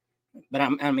 But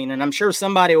I'm sure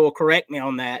somebody will correct me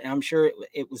on that. I'm sure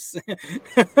it was.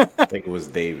 I think it was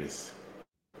Davis.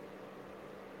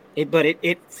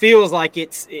 It feels like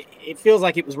it feels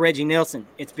like it was Reggie Nelson.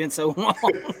 It's been so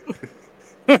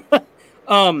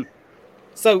long.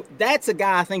 So that's a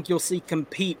guy I think you'll see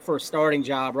compete for a starting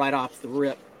job right off the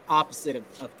rip, opposite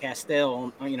of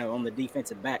Castell on the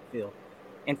defensive backfield.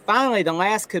 And finally, the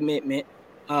last commitment,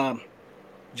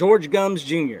 George Gums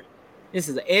Jr. This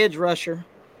is an edge rusher.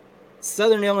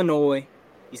 Southern Illinois.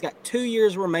 He's got 2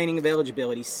 years remaining of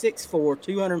eligibility, 6'4",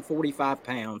 245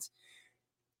 pounds.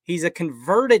 He's a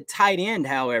converted tight end,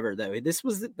 however, though.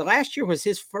 The last year was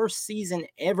his first season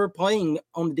ever playing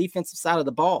on the defensive side of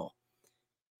the ball.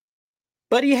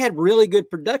 But he had really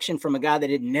good production from a guy that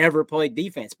had never played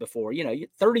defense before.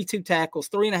 32 tackles,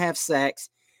 3.5 sacks,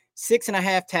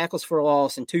 6.5 tackles for a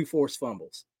loss, and 2 forced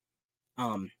fumbles.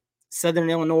 Southern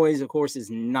Illinois, of course, is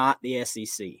not the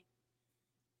SEC.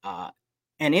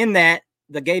 And in that,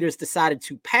 the Gators decided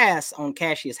to pass on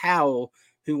Cassius Howell,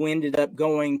 who ended up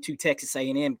going to Texas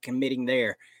A&M, committing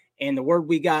there. And the word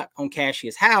we got on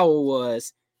Cassius Howell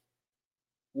was,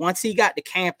 once he got to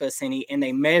campus and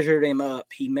they measured him up,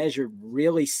 he measured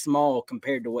really small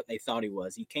compared to what they thought he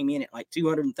was. He came in at like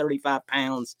 235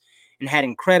 pounds and had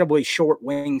incredibly short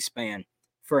wingspan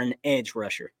for an edge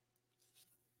rusher.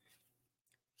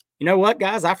 You know what,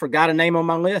 guys? I forgot a name on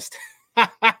my list.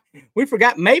 We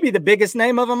forgot maybe the biggest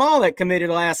name of them all that committed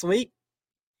last week.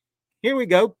 Here we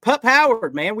go. Pup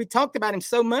Howard, man. We talked about him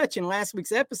so much in last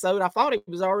week's episode, I thought he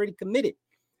was already committed.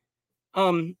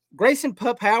 Grayson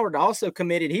Pup Howard also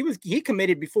committed. He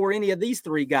committed before any of these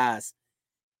 3 guys.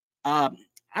 I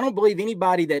don't believe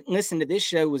anybody that listened to this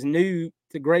show was new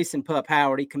to Grayson Pup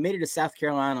Howard. He committed to South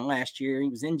Carolina last year. He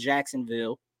was in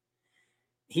Jacksonville.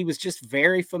 He was just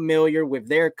very familiar with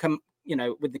their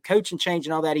with the coaching change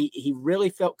and all that. He really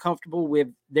felt comfortable with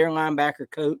their linebacker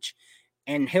coach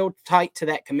and held tight to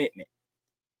that commitment.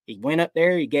 He went up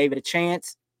there. He gave it a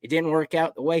chance. It didn't work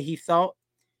out the way he thought.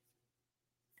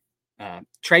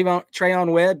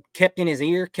 Trayon Webb kept in his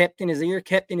ear,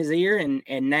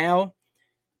 and now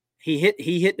he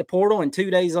hit the portal, and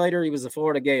 2 days later he was a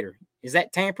Florida Gator. Is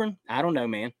that tampering? I don't know,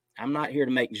 man. I'm not here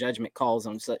to make judgment calls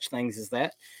on such things as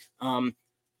that.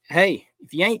 hey,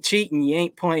 if you ain't cheating, you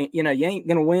ain't playing. You ain't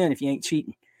gonna win if you ain't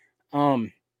cheating.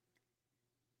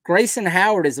 Grayson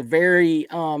Howard is a very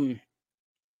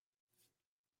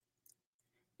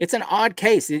it's an odd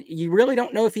case. You really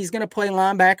don't know if he's going to play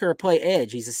linebacker or play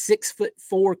edge. He's a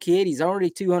 6'4" kid. He's already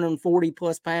 240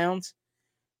 plus pounds.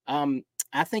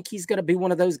 I think he's going to be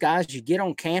one of those guys you get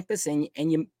on campus and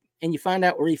you find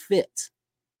out where he fits.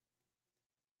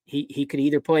 He could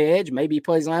either play edge, maybe he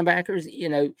plays linebackers.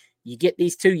 You get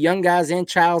these two young guys in,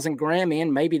 Childs and Graham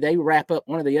in, maybe they wrap up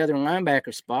one of the other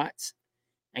linebacker spots.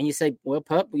 And you say, well,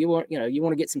 pup, you want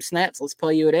to get some snaps. Let's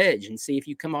play you at edge and see if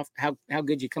you come off how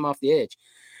good you come off the edge.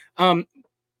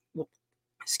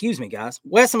 Excuse me, guys.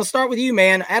 Wes, I'm gonna start with you,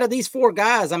 man. Out of these four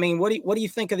guys, I mean, what do you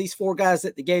think of these four guys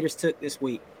that the Gators took this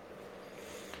week?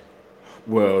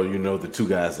 Well, the two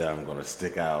guys that I'm going to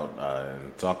stick out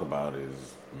and talk about is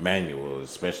Manuel,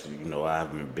 especially,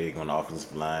 I've been big on the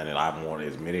offensive line, and I want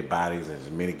as many bodies and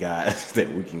as many guys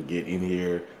that we can get in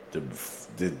here to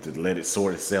let it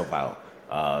sort itself out.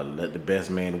 Let the best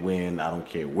man win. I don't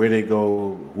care where they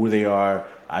go, who they are.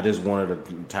 I just wanted an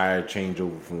entire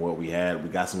changeover from what we had. We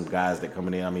got some guys that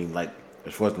coming in. I mean, like,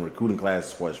 as far as the recruiting class,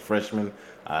 as far as freshmen,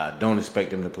 don't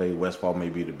expect them to play. Westfall may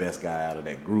be the best guy out of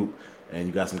that group. And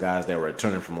you got some guys that were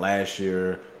returning from last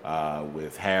year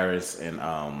with Harris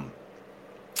and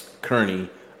Kearney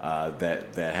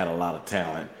that had a lot of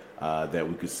talent that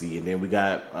we could see. And then we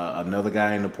got another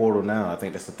guy in the portal now. I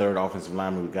think that's the third offensive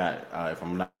lineman we got, if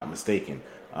I'm not mistaken.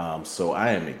 So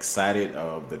I am excited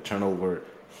of the turnover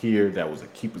here. That was a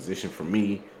key position for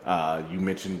me. You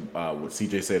mentioned what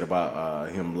CJ said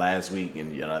about him last week,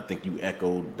 and I think you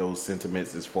echoed those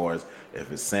sentiments as far as if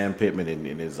it's Sam Pittman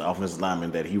and his offensive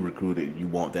lineman that he recruited, you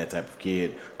want that type of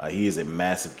kid. He is a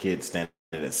massive kid standing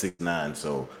at 6'9",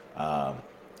 so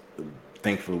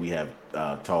thankfully we have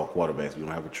tall quarterbacks. We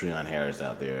don't have a Treon Harris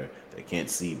out there that can't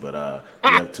see, but we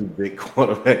have two big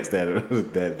quarterbacks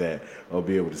that will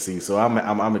be able to see. So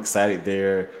I'm excited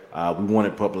there. We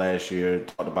wanted Pup last year.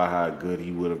 Talked about how good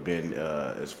he would have been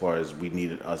as far as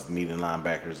needing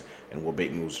linebackers and what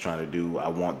Bateman was trying to do. I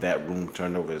want that room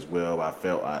turned over as well.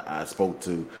 I spoke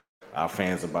to our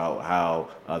fans about how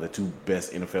the two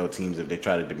best NFL teams, if they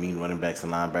try to demean running backs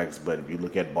and linebackers, but if you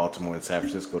look at Baltimore and San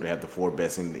Francisco, they have the four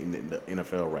best in the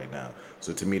NFL right now.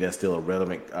 So to me, that's still a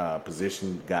relevant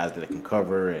position, guys that can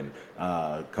cover and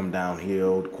come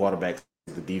downhill. The quarterbacks,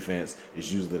 the defense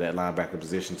is usually that linebacker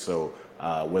position. So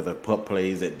whether Pup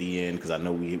plays at the end, because I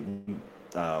know we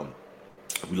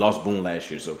lost Boone last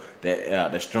year, so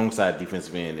that strong side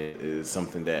defensive end is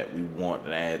something that we want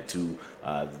to add to.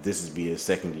 This is be his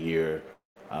second year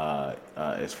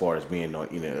as far as being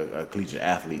a collegiate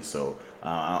athlete. So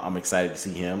I'm excited to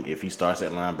see him. If he starts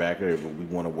at linebacker, we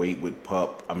want to wait with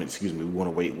Pup. We want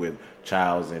to wait with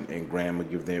Childs and Graham and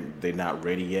give them. They're not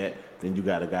ready yet. Then you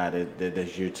got a guy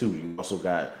that's year two. You also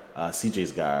got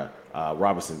CJ's guy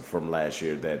Robinson from last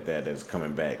year that is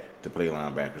coming back to play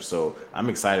linebacker. So I'm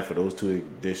excited for those two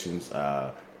additions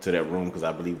to that room because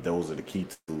I believe those are the key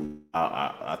to.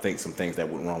 I think some things that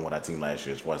went wrong with our team last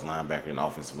year as far as linebacker and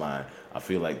offensive line. I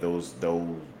feel like those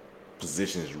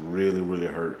positions really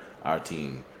hurt our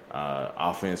team.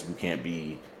 Offense, we can't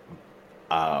be.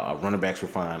 Our running backs were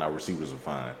fine. Our receivers were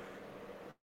fine.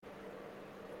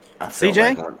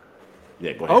 CJ?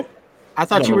 Yeah, go ahead. Oh, I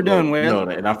thought you were doing well.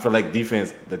 No, and I feel like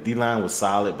defense, the D-line was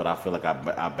solid, but I feel like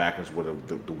our backers were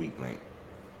the weak link.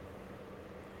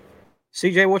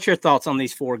 CJ, what's your thoughts on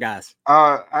these four guys?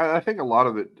 I think a lot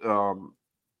of it,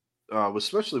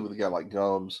 especially with a guy like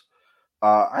Gums,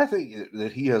 I think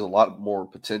that he has a lot more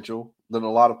potential than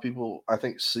a lot of people, I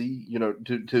think, see.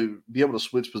 To be able to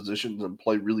switch positions and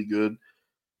play really good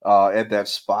at that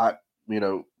spot,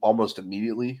 almost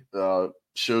immediately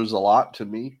shows a lot to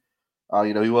me.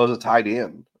 He was a tight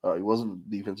end. He wasn't a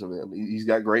defensive end. He's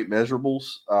got great measurables.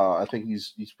 I think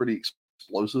he's pretty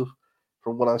explosive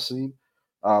from what I've seen.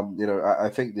 I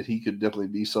think that he could definitely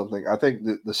be something. I think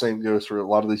that the same goes for a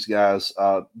lot of these guys.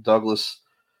 Douglas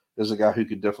is a guy who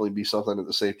could definitely be something at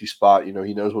the safety spot. He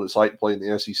knows what it's like to play in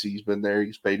the SEC. He's been there.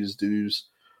 He's paid his dues.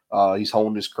 He's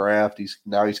honed his craft. He's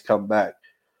come back.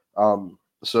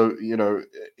 So,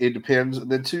 it depends.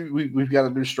 And then, too, we've got a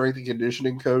new strength and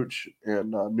conditioning coach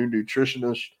and a new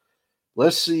nutritionist.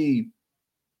 Let's see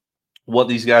what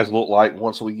these guys look like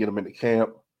once we get them into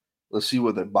camp. Let's see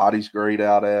what their bodies grade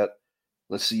out at.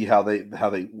 Let's see how they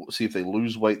see if they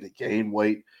lose weight, they gain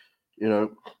weight.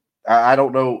 I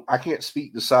don't know. I can't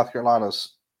speak to South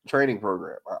Carolina's training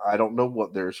program. I don't know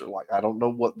what theirs are like. I don't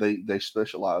know what they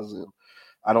specialize in.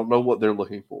 I don't know what they're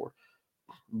looking for.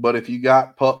 But if you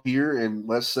got Pup here, and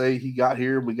let's say he got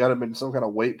here and we got him in some kind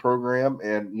of weight program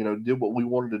and, did what we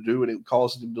wanted to do and it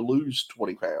caused him to lose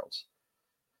 20 pounds.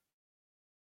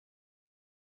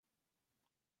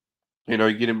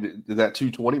 You get him to that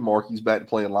 220 mark, he's back to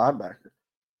playing linebacker.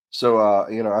 So,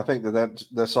 I think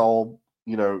that's all,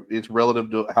 it's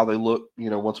relative to how they look,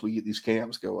 once we get these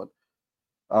camps going.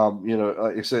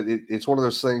 Like I said, it's one of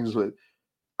those things that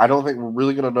I don't think we're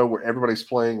really going to know where everybody's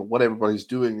playing and what everybody's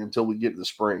doing until we get to the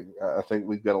spring. I think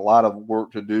we've got a lot of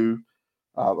work to do.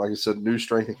 Like I said, new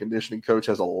strength and conditioning coach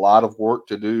has a lot of work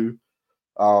to do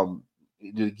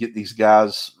to get these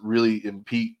guys really in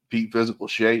peak physical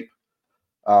shape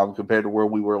compared to where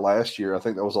we were last year. I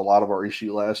think that was a lot of our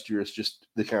issue last year. It's just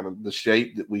the kind of the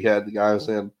shape that we had the guys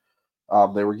in.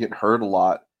 They were getting hurt a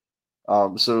lot.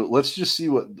 So let's just see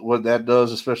what that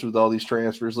does, especially with all these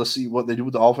transfers. Let's see what they do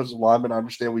with the offensive linemen. I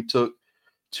understand we took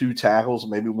 2 tackles,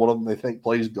 maybe one of them they think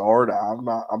plays guard. I'm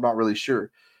not really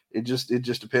sure. It just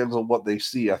depends on what they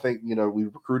see. I think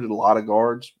we've recruited a lot of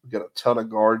guards. We've got a ton of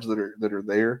guards that are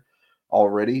there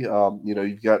already.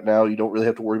 You've got now you don't really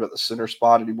have to worry about the center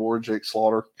spot anymore. Jake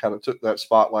Slaughter kind of took that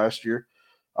spot last year.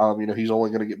 He's only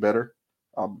going to get better.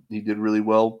 He did really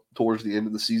well towards the end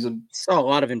of the season. Saw a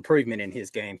lot of improvement in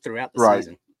his game throughout the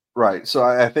season. Right. So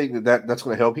I think that's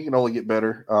going to help. He can only get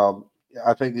better.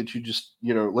 I think that you just,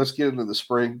 let's get into the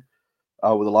spring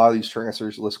with a lot of these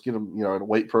transfers. Let's get them, in a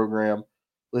weight program.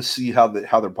 Let's see how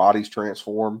their bodies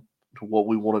transform to what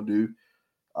we want to do,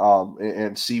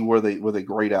 and see where they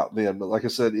grade out then. But like I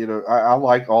said, I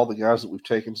like all the guys that we've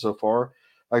taken so far.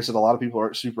 Like I said, a lot of people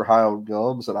aren't super high on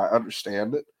Gums, and I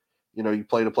understand it. You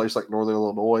played a place like Northern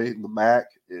Illinois in the MAC.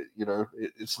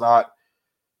 It's not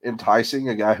enticing,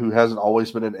 a guy who hasn't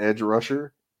always been an edge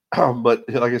rusher. But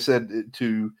like I said,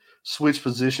 to switch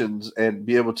positions and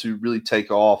be able to really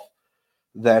take off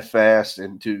that fast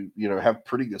and to, have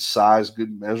pretty good size,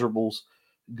 good measurables,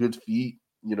 good feet,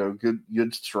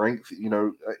 good strength,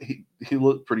 he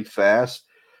looked pretty fast.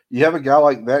 You have a guy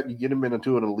like that, you get him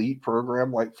into an elite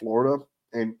program like Florida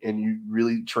and you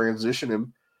really transition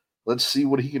him. Let's see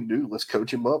what he can do. Let's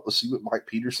coach him up. Let's see what Mike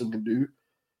Peterson can do.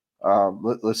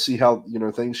 Let's see how,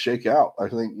 things shake out. I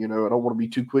think, I don't want to be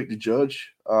too quick to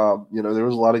judge. There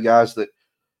was a lot of guys that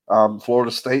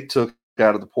Florida State took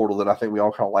out of the portal that I think we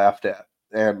all kind of laughed at,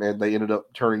 and they ended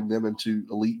up turning them into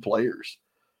elite players.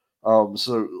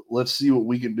 So let's see what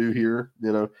we can do here.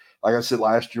 Like I said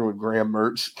last year when Graham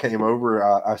Mertz came over,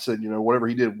 I said, whatever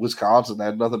he did in Wisconsin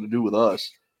had nothing to do with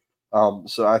us.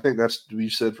 So I think that's to be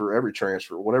said for every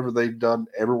transfer. Whatever they've done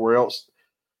everywhere else,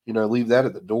 leave that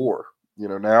at the door.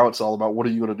 Now it's all about what are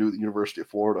you going to do at the University of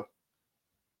Florida?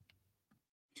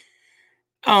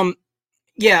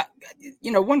 Yeah.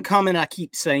 One comment I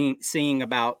keep seeing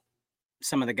about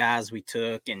some of the guys we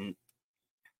took, and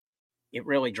it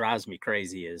really drives me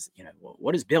crazy is, well,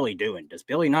 what is Billy doing? Does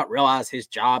Billy not realize his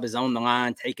job is on the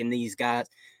line taking these guys?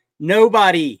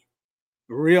 Nobody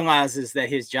realizes that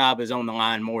his job is on the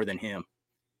line more than him.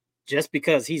 Just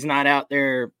because he's not out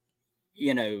there,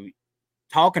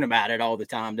 talking about it all the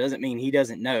time doesn't mean he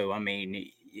doesn't know. I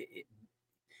mean,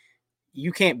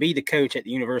 you can't be the coach at the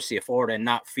University of Florida and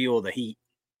not feel the heat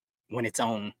when it's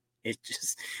on.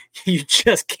 You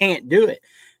just can't do it.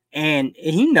 And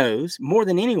he knows more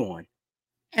than anyone.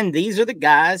 And these are the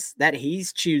guys that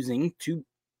he's choosing to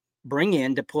bring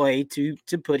in to play to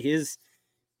put his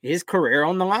career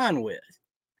on the line with.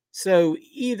 So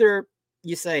either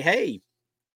you say, hey,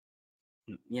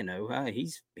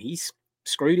 he's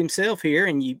screwed himself here,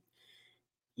 and you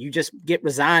just get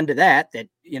resigned to that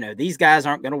these guys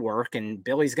aren't going to work and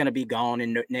Billy's going to be gone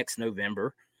in next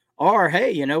November. Or,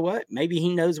 hey, you know what? Maybe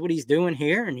he knows what he's doing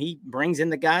here and he brings in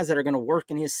the guys that are going to work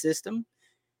in his system,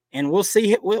 and we'll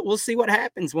see what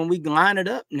happens when we line it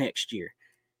up next year.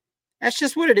 That's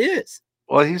just what it is.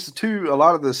 Well, a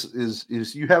lot of this is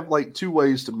you have like 2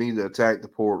 ways to me to attack the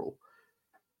portal.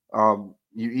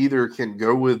 You either can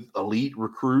go with elite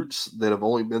recruits that have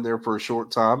only been there for a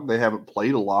short time. They haven't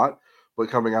played a lot, but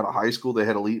coming out of high school, they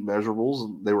had elite measurables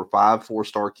and they were 5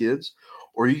 4-star kids.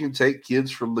 Or you can take kids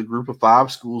from the group of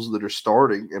 5 schools that are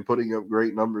starting and putting up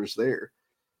great numbers there.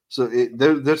 So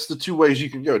that's the 2 ways you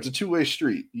can go. It's a 2-way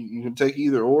street. You can take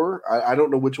either or. I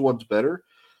don't know which one's better.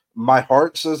 My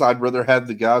heart says I'd rather have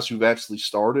the guys who've actually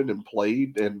started and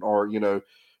played and are,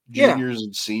 juniors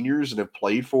and seniors and have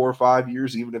played 4 or 5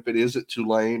 years, even if it is at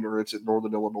Tulane or it's at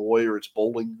Northern Illinois or it's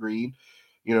Bowling Green.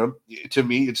 To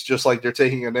me, it's just like they're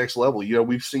taking a next level.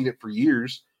 We've seen it for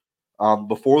years.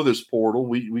 Before this portal,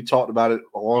 we talked about it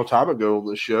a long time ago on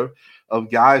this show of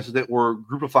guys that were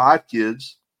group of 5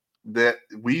 kids that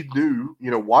we knew,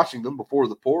 watching them before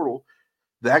the portal,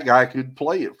 that guy could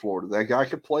play at Florida. That guy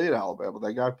could play at Alabama.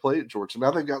 That guy play at Georgia.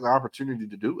 Now they've got the opportunity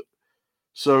to do it.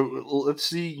 So let's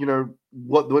see,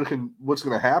 what's going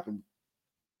to happen.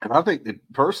 And I think that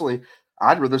personally,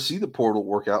 I'd rather see the portal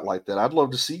work out like that. I'd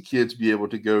love to see kids be able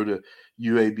to go to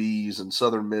UABs and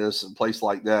Southern Miss and places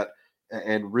like that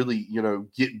and really,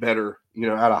 get better,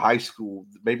 out of high school.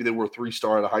 Maybe they were a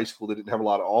 3-star out of high school. They didn't have a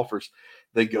lot of offers.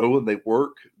 They go and they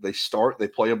work, they start, they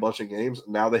play a bunch of games.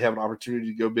 And now they have an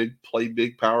opportunity to go play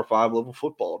big Power 5 level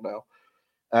football now.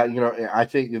 I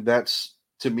think that's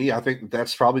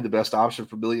probably the best option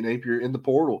for Billy Napier in the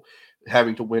portal,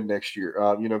 having to win next year.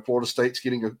 Florida State's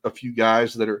getting a few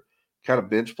guys that are kind of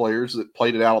bench players that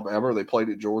played at Alabama or they played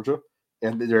at Georgia,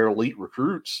 and they're elite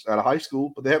recruits out of high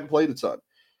school, but they haven't played a ton.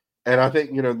 And I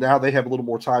think, now they have a little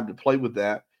more time to play with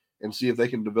that and see if they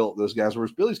can develop those guys.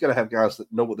 Whereas Billy's got to have guys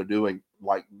that know what they're doing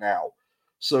like now.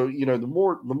 So, the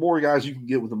more guys you can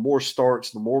get with the more starts,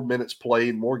 the more minutes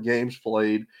played, more games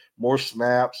played, more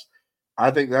snaps, I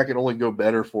think that can only go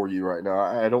better for you right now.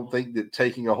 I don't think that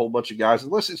taking a whole bunch of guys,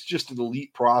 unless it's just an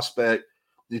elite prospect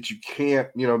that you can't,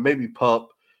 maybe Pup,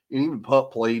 and even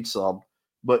Pup played some,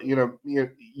 but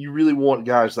you really want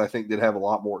guys, I think, that have a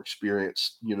lot more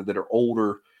experience, that are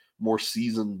older, more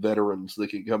seasoned veterans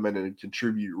that can come in and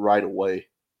contribute right away.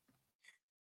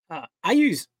 I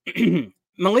use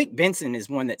Malik Benson is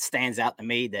one that stands out to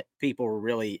me that people were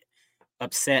really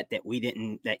upset that we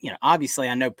didn't, obviously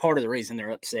I know part of the reason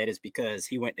they're upset is because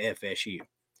he went to FSU.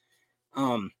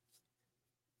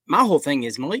 My whole thing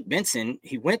is Malik Benson,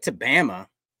 he went to Bama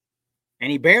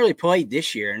and he barely played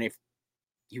this year. And if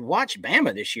you watch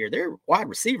Bama this year, their wide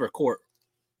receiver court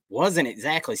wasn't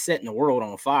exactly setting the world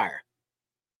on fire.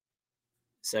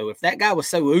 So if that guy was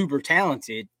so uber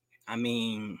talented,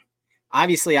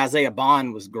 obviously Isaiah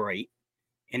Bond was great.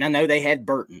 And I know they had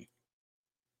Burton.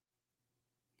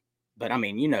 But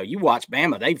you watch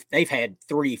Bama, they've had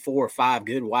 3, 4, 5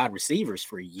 good wide receivers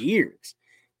for years.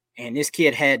 And this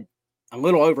kid had a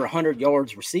little over 100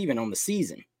 yards receiving on the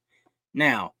season.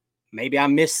 Now, maybe I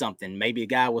missed something. Maybe a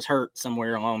guy was hurt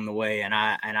somewhere along the way and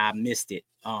I missed it.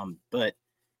 But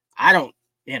I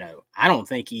don't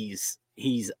think he's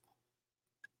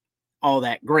all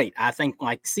that great. I think,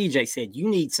 like CJ said, you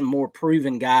need some more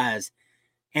proven guys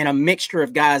and a mixture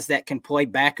of guys that can play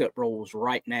backup roles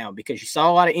right now, because you saw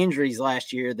a lot of injuries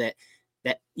last year that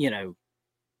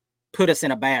put us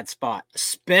in a bad spot,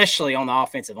 especially on the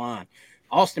offensive line.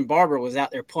 Austin Barber was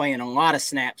out there playing a lot of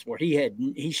snaps where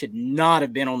he should not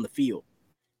have been on the field,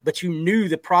 but you knew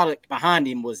the product behind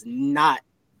him was not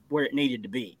where it needed to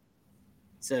be.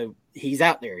 So he's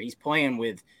out there. He's playing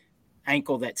with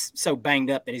ankle that's so banged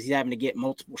up that he's having to get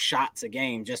multiple shots a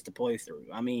game just to play through.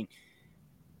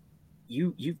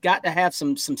 You've got to have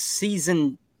some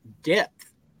seasoned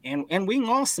depth, and we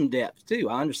lost some depth too.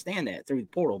 I understand that through the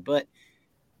portal, but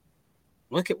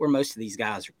look at where most of these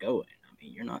guys are going.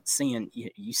 You're not seeing.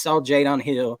 You saw Jadon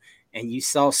Hill and you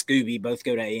saw Scooby both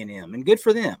go to A&M, and good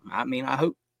for them. I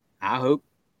hope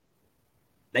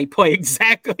they play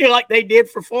exactly like they did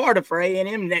for Florida for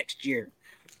A&M next year.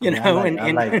 I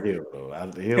like Hill,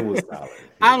 though. Hill was solid.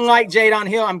 I like Jadon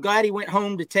Hill. I'm glad he went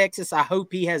home to Texas. I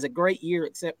hope he has a great year,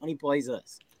 except when he plays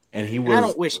us. And I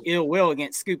don't wish ill will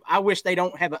against Scoop. I wish they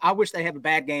have a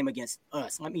bad game against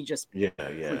us. Let me just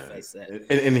preface that.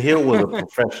 And Hill was a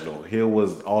professional. Hill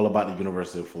was all about the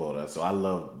University of Florida. So I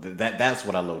love that. That's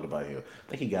what I loved about Hill. I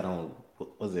think he got on.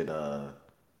 Was it? I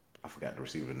forgot the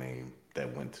receiver name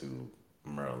that went to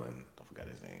Maryland. I forgot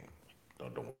his name.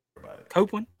 Don't worry about it.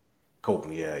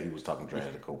 Copeland, yeah, he was talking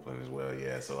trash to Copeland as well.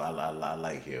 Yeah, so I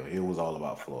like Hill. Hill was all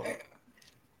about Florida.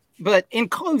 But in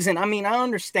closing, I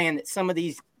understand that some of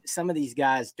these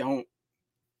guys don't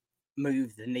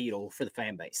move the needle for the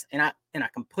fan base, and I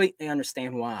completely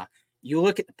understand why. You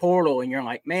look at the portal and you're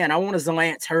like, man, I want a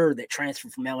Zalance Hurd that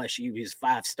transferred from LSU. He's a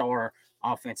 5-star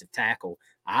offensive tackle.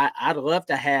 I'd love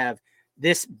to have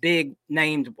this big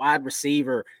named wide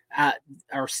receiver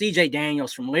or CJ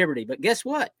Daniels from Liberty. But guess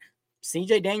what?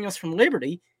 CJ Daniels from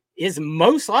Liberty is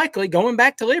most likely going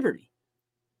back to Liberty.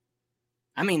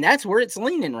 That's where it's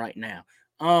leaning right now.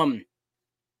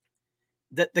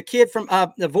 The kid from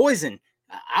the Voisin,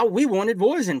 we wanted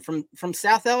Voisin from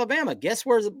South Alabama. Guess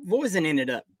where Voisin ended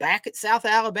up? Back at South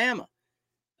Alabama.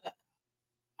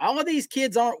 All of these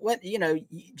kids aren't what,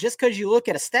 just because you look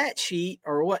at a stat sheet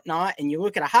or whatnot and you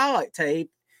look at a highlight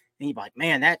tape and you're like,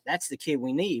 man, that's the kid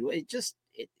we need.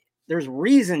 There's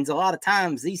reasons a lot of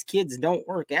times these kids don't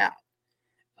work out.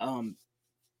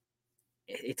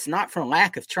 It's not from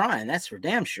lack of trying. That's for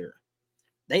damn sure.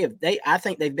 I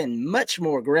think they've been much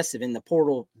more aggressive in the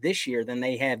portal this year than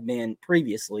they have been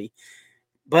previously.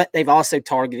 but they've also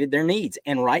targeted their needs.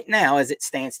 And right now, as it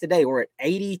stands today, we're at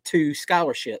 82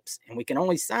 scholarships, and we can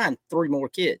only sign 3 more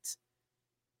kids.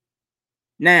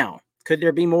 Now, could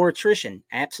there be more attrition?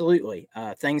 Absolutely.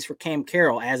 Things for Cam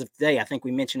Carroll as of today, I think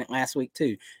we mentioned it last week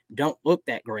too, don't look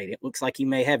that great. It looks like he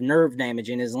may have nerve damage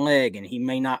in his leg, and he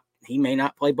may not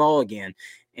play ball again.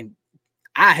 And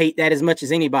I hate that as much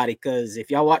as anybody, because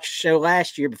if y'all watched the show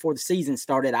last year before the season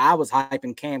started, I was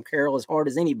hyping Cam Carroll as hard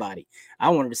as anybody. I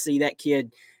wanted to see that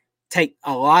kid take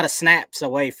a lot of snaps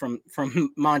away from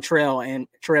Montrell and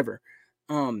Trevor.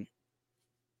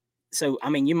 So, I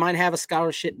mean, you might have a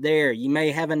scholarship there. You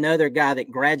may have another guy that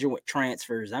graduate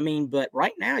transfers. I mean, but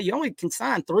right now you only can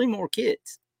sign 3 more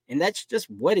kids, and that's just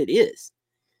what it is.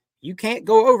 You can't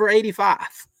go over 85,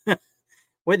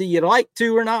 whether you like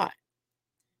to or not.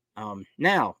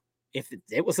 Now, if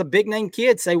it was a big name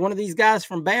kid, say one of these guys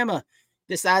from Bama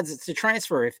decides to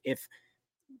transfer, if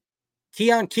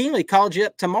Keon Keeley called you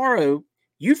up tomorrow,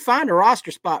 you'd find a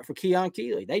roster spot for Keon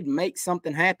Keeley. They'd make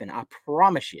something happen. I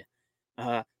promise you.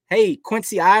 Hey,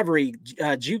 Quincy Ivory,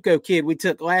 JUCO kid we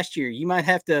took last year, you might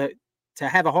have to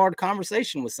have a hard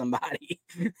conversation with somebody,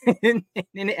 and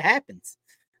it happens.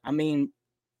 I mean,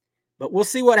 but we'll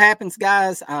see what happens,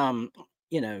 guys.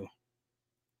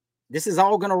 This is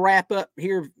all going to wrap up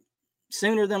here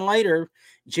sooner than later.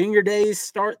 Junior days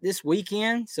start this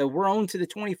weekend, so we're on to the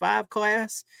 25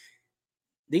 class.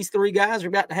 These 3 guys are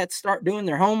about to have to start doing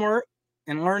their homework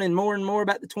and learning more and more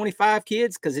about the 25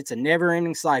 kids, because it's a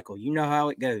never-ending cycle. You know how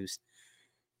it goes.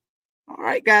 All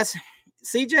right, guys.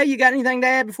 CJ, you got anything to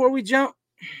add before we jump?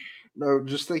 No,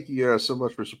 just thank you guys so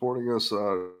much for supporting us.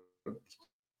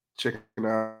 Checking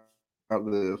out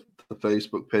the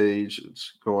Facebook page.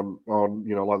 It's going on,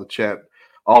 a lot of the chat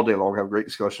all day long. Have a great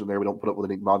discussion there. We don't put up with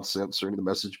any nonsense or any of the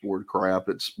message board crap.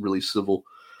 It's really civil.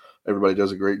 Everybody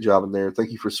does a great job in there.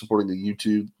 Thank you for supporting the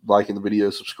YouTube, liking the video,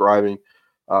 subscribing.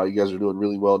 You guys are doing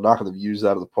really well, knocking the views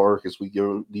out of the park as we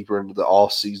go deeper into the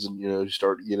off season. You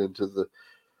start to get into the,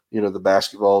 the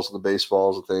basketballs and the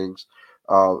baseballs and things.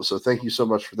 So thank you so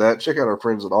much for that. Check out our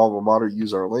friends at Alma Mater.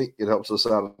 Use our link. It helps us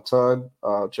out a ton.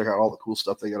 Check out all the cool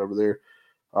stuff they got over there.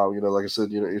 Like I said,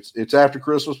 it's after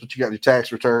Christmas, but you got your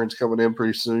tax returns coming in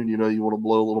pretty soon. You want to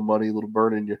blow a little money, a little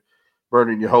burn in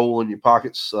your hole in your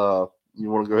pockets. You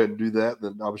want to go ahead and do that,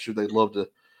 then I'm sure they'd love to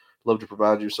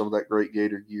provide you some of that great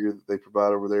Gator gear that they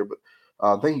provide over there.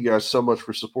 But thank you guys so much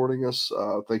for supporting us.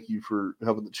 Thank you for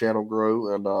helping the channel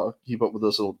grow, and keep up with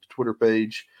us on the Twitter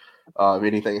page. If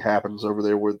anything happens over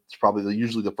there, where it's probably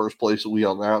usually the first place that we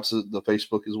announce it, the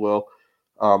Facebook as well.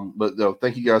 But no,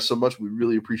 thank you guys so much. We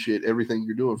really appreciate everything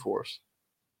you're doing for us.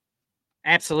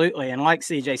 Absolutely. And like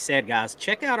CJ said, guys,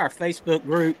 check out our Facebook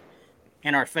group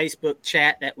and our Facebook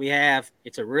chat that we have.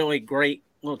 It's a really great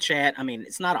little chat. I mean,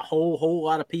 it's not a whole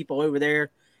lot of people over there,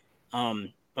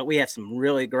 but we have some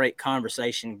really great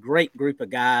conversation, great group of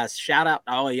guys. Shout out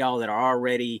to all of y'all that are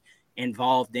already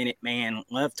involved in it, man.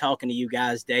 Love talking to you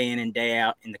guys day in and day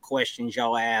out, and the questions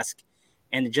y'all ask,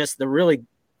 and just the really,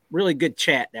 really good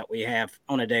chat that we have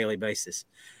on a daily basis.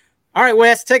 All right,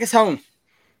 Wes, take us home.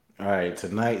 All right,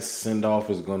 tonight's send-off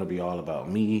is going to be all about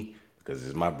me, because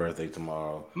it's my birthday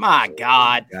tomorrow. My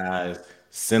God. Guys,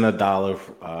 send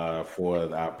 $1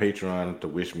 for our Patreon to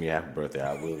wish me happy birthday.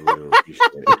 I really, really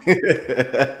appreciate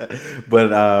it.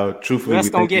 But truthfully, Wes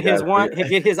going to get his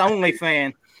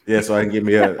OnlyFans. Yeah, so I can get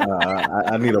me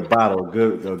I need a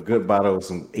good bottle of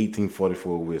some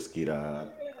 1844 whiskey,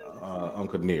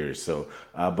 Uncle Nearest. So,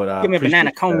 but give me a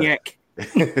banana cognac.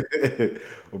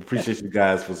 Appreciate you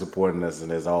guys for supporting us,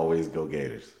 and as always, go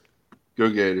Gators.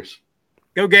 Go Gators.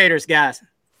 Go Gators, guys.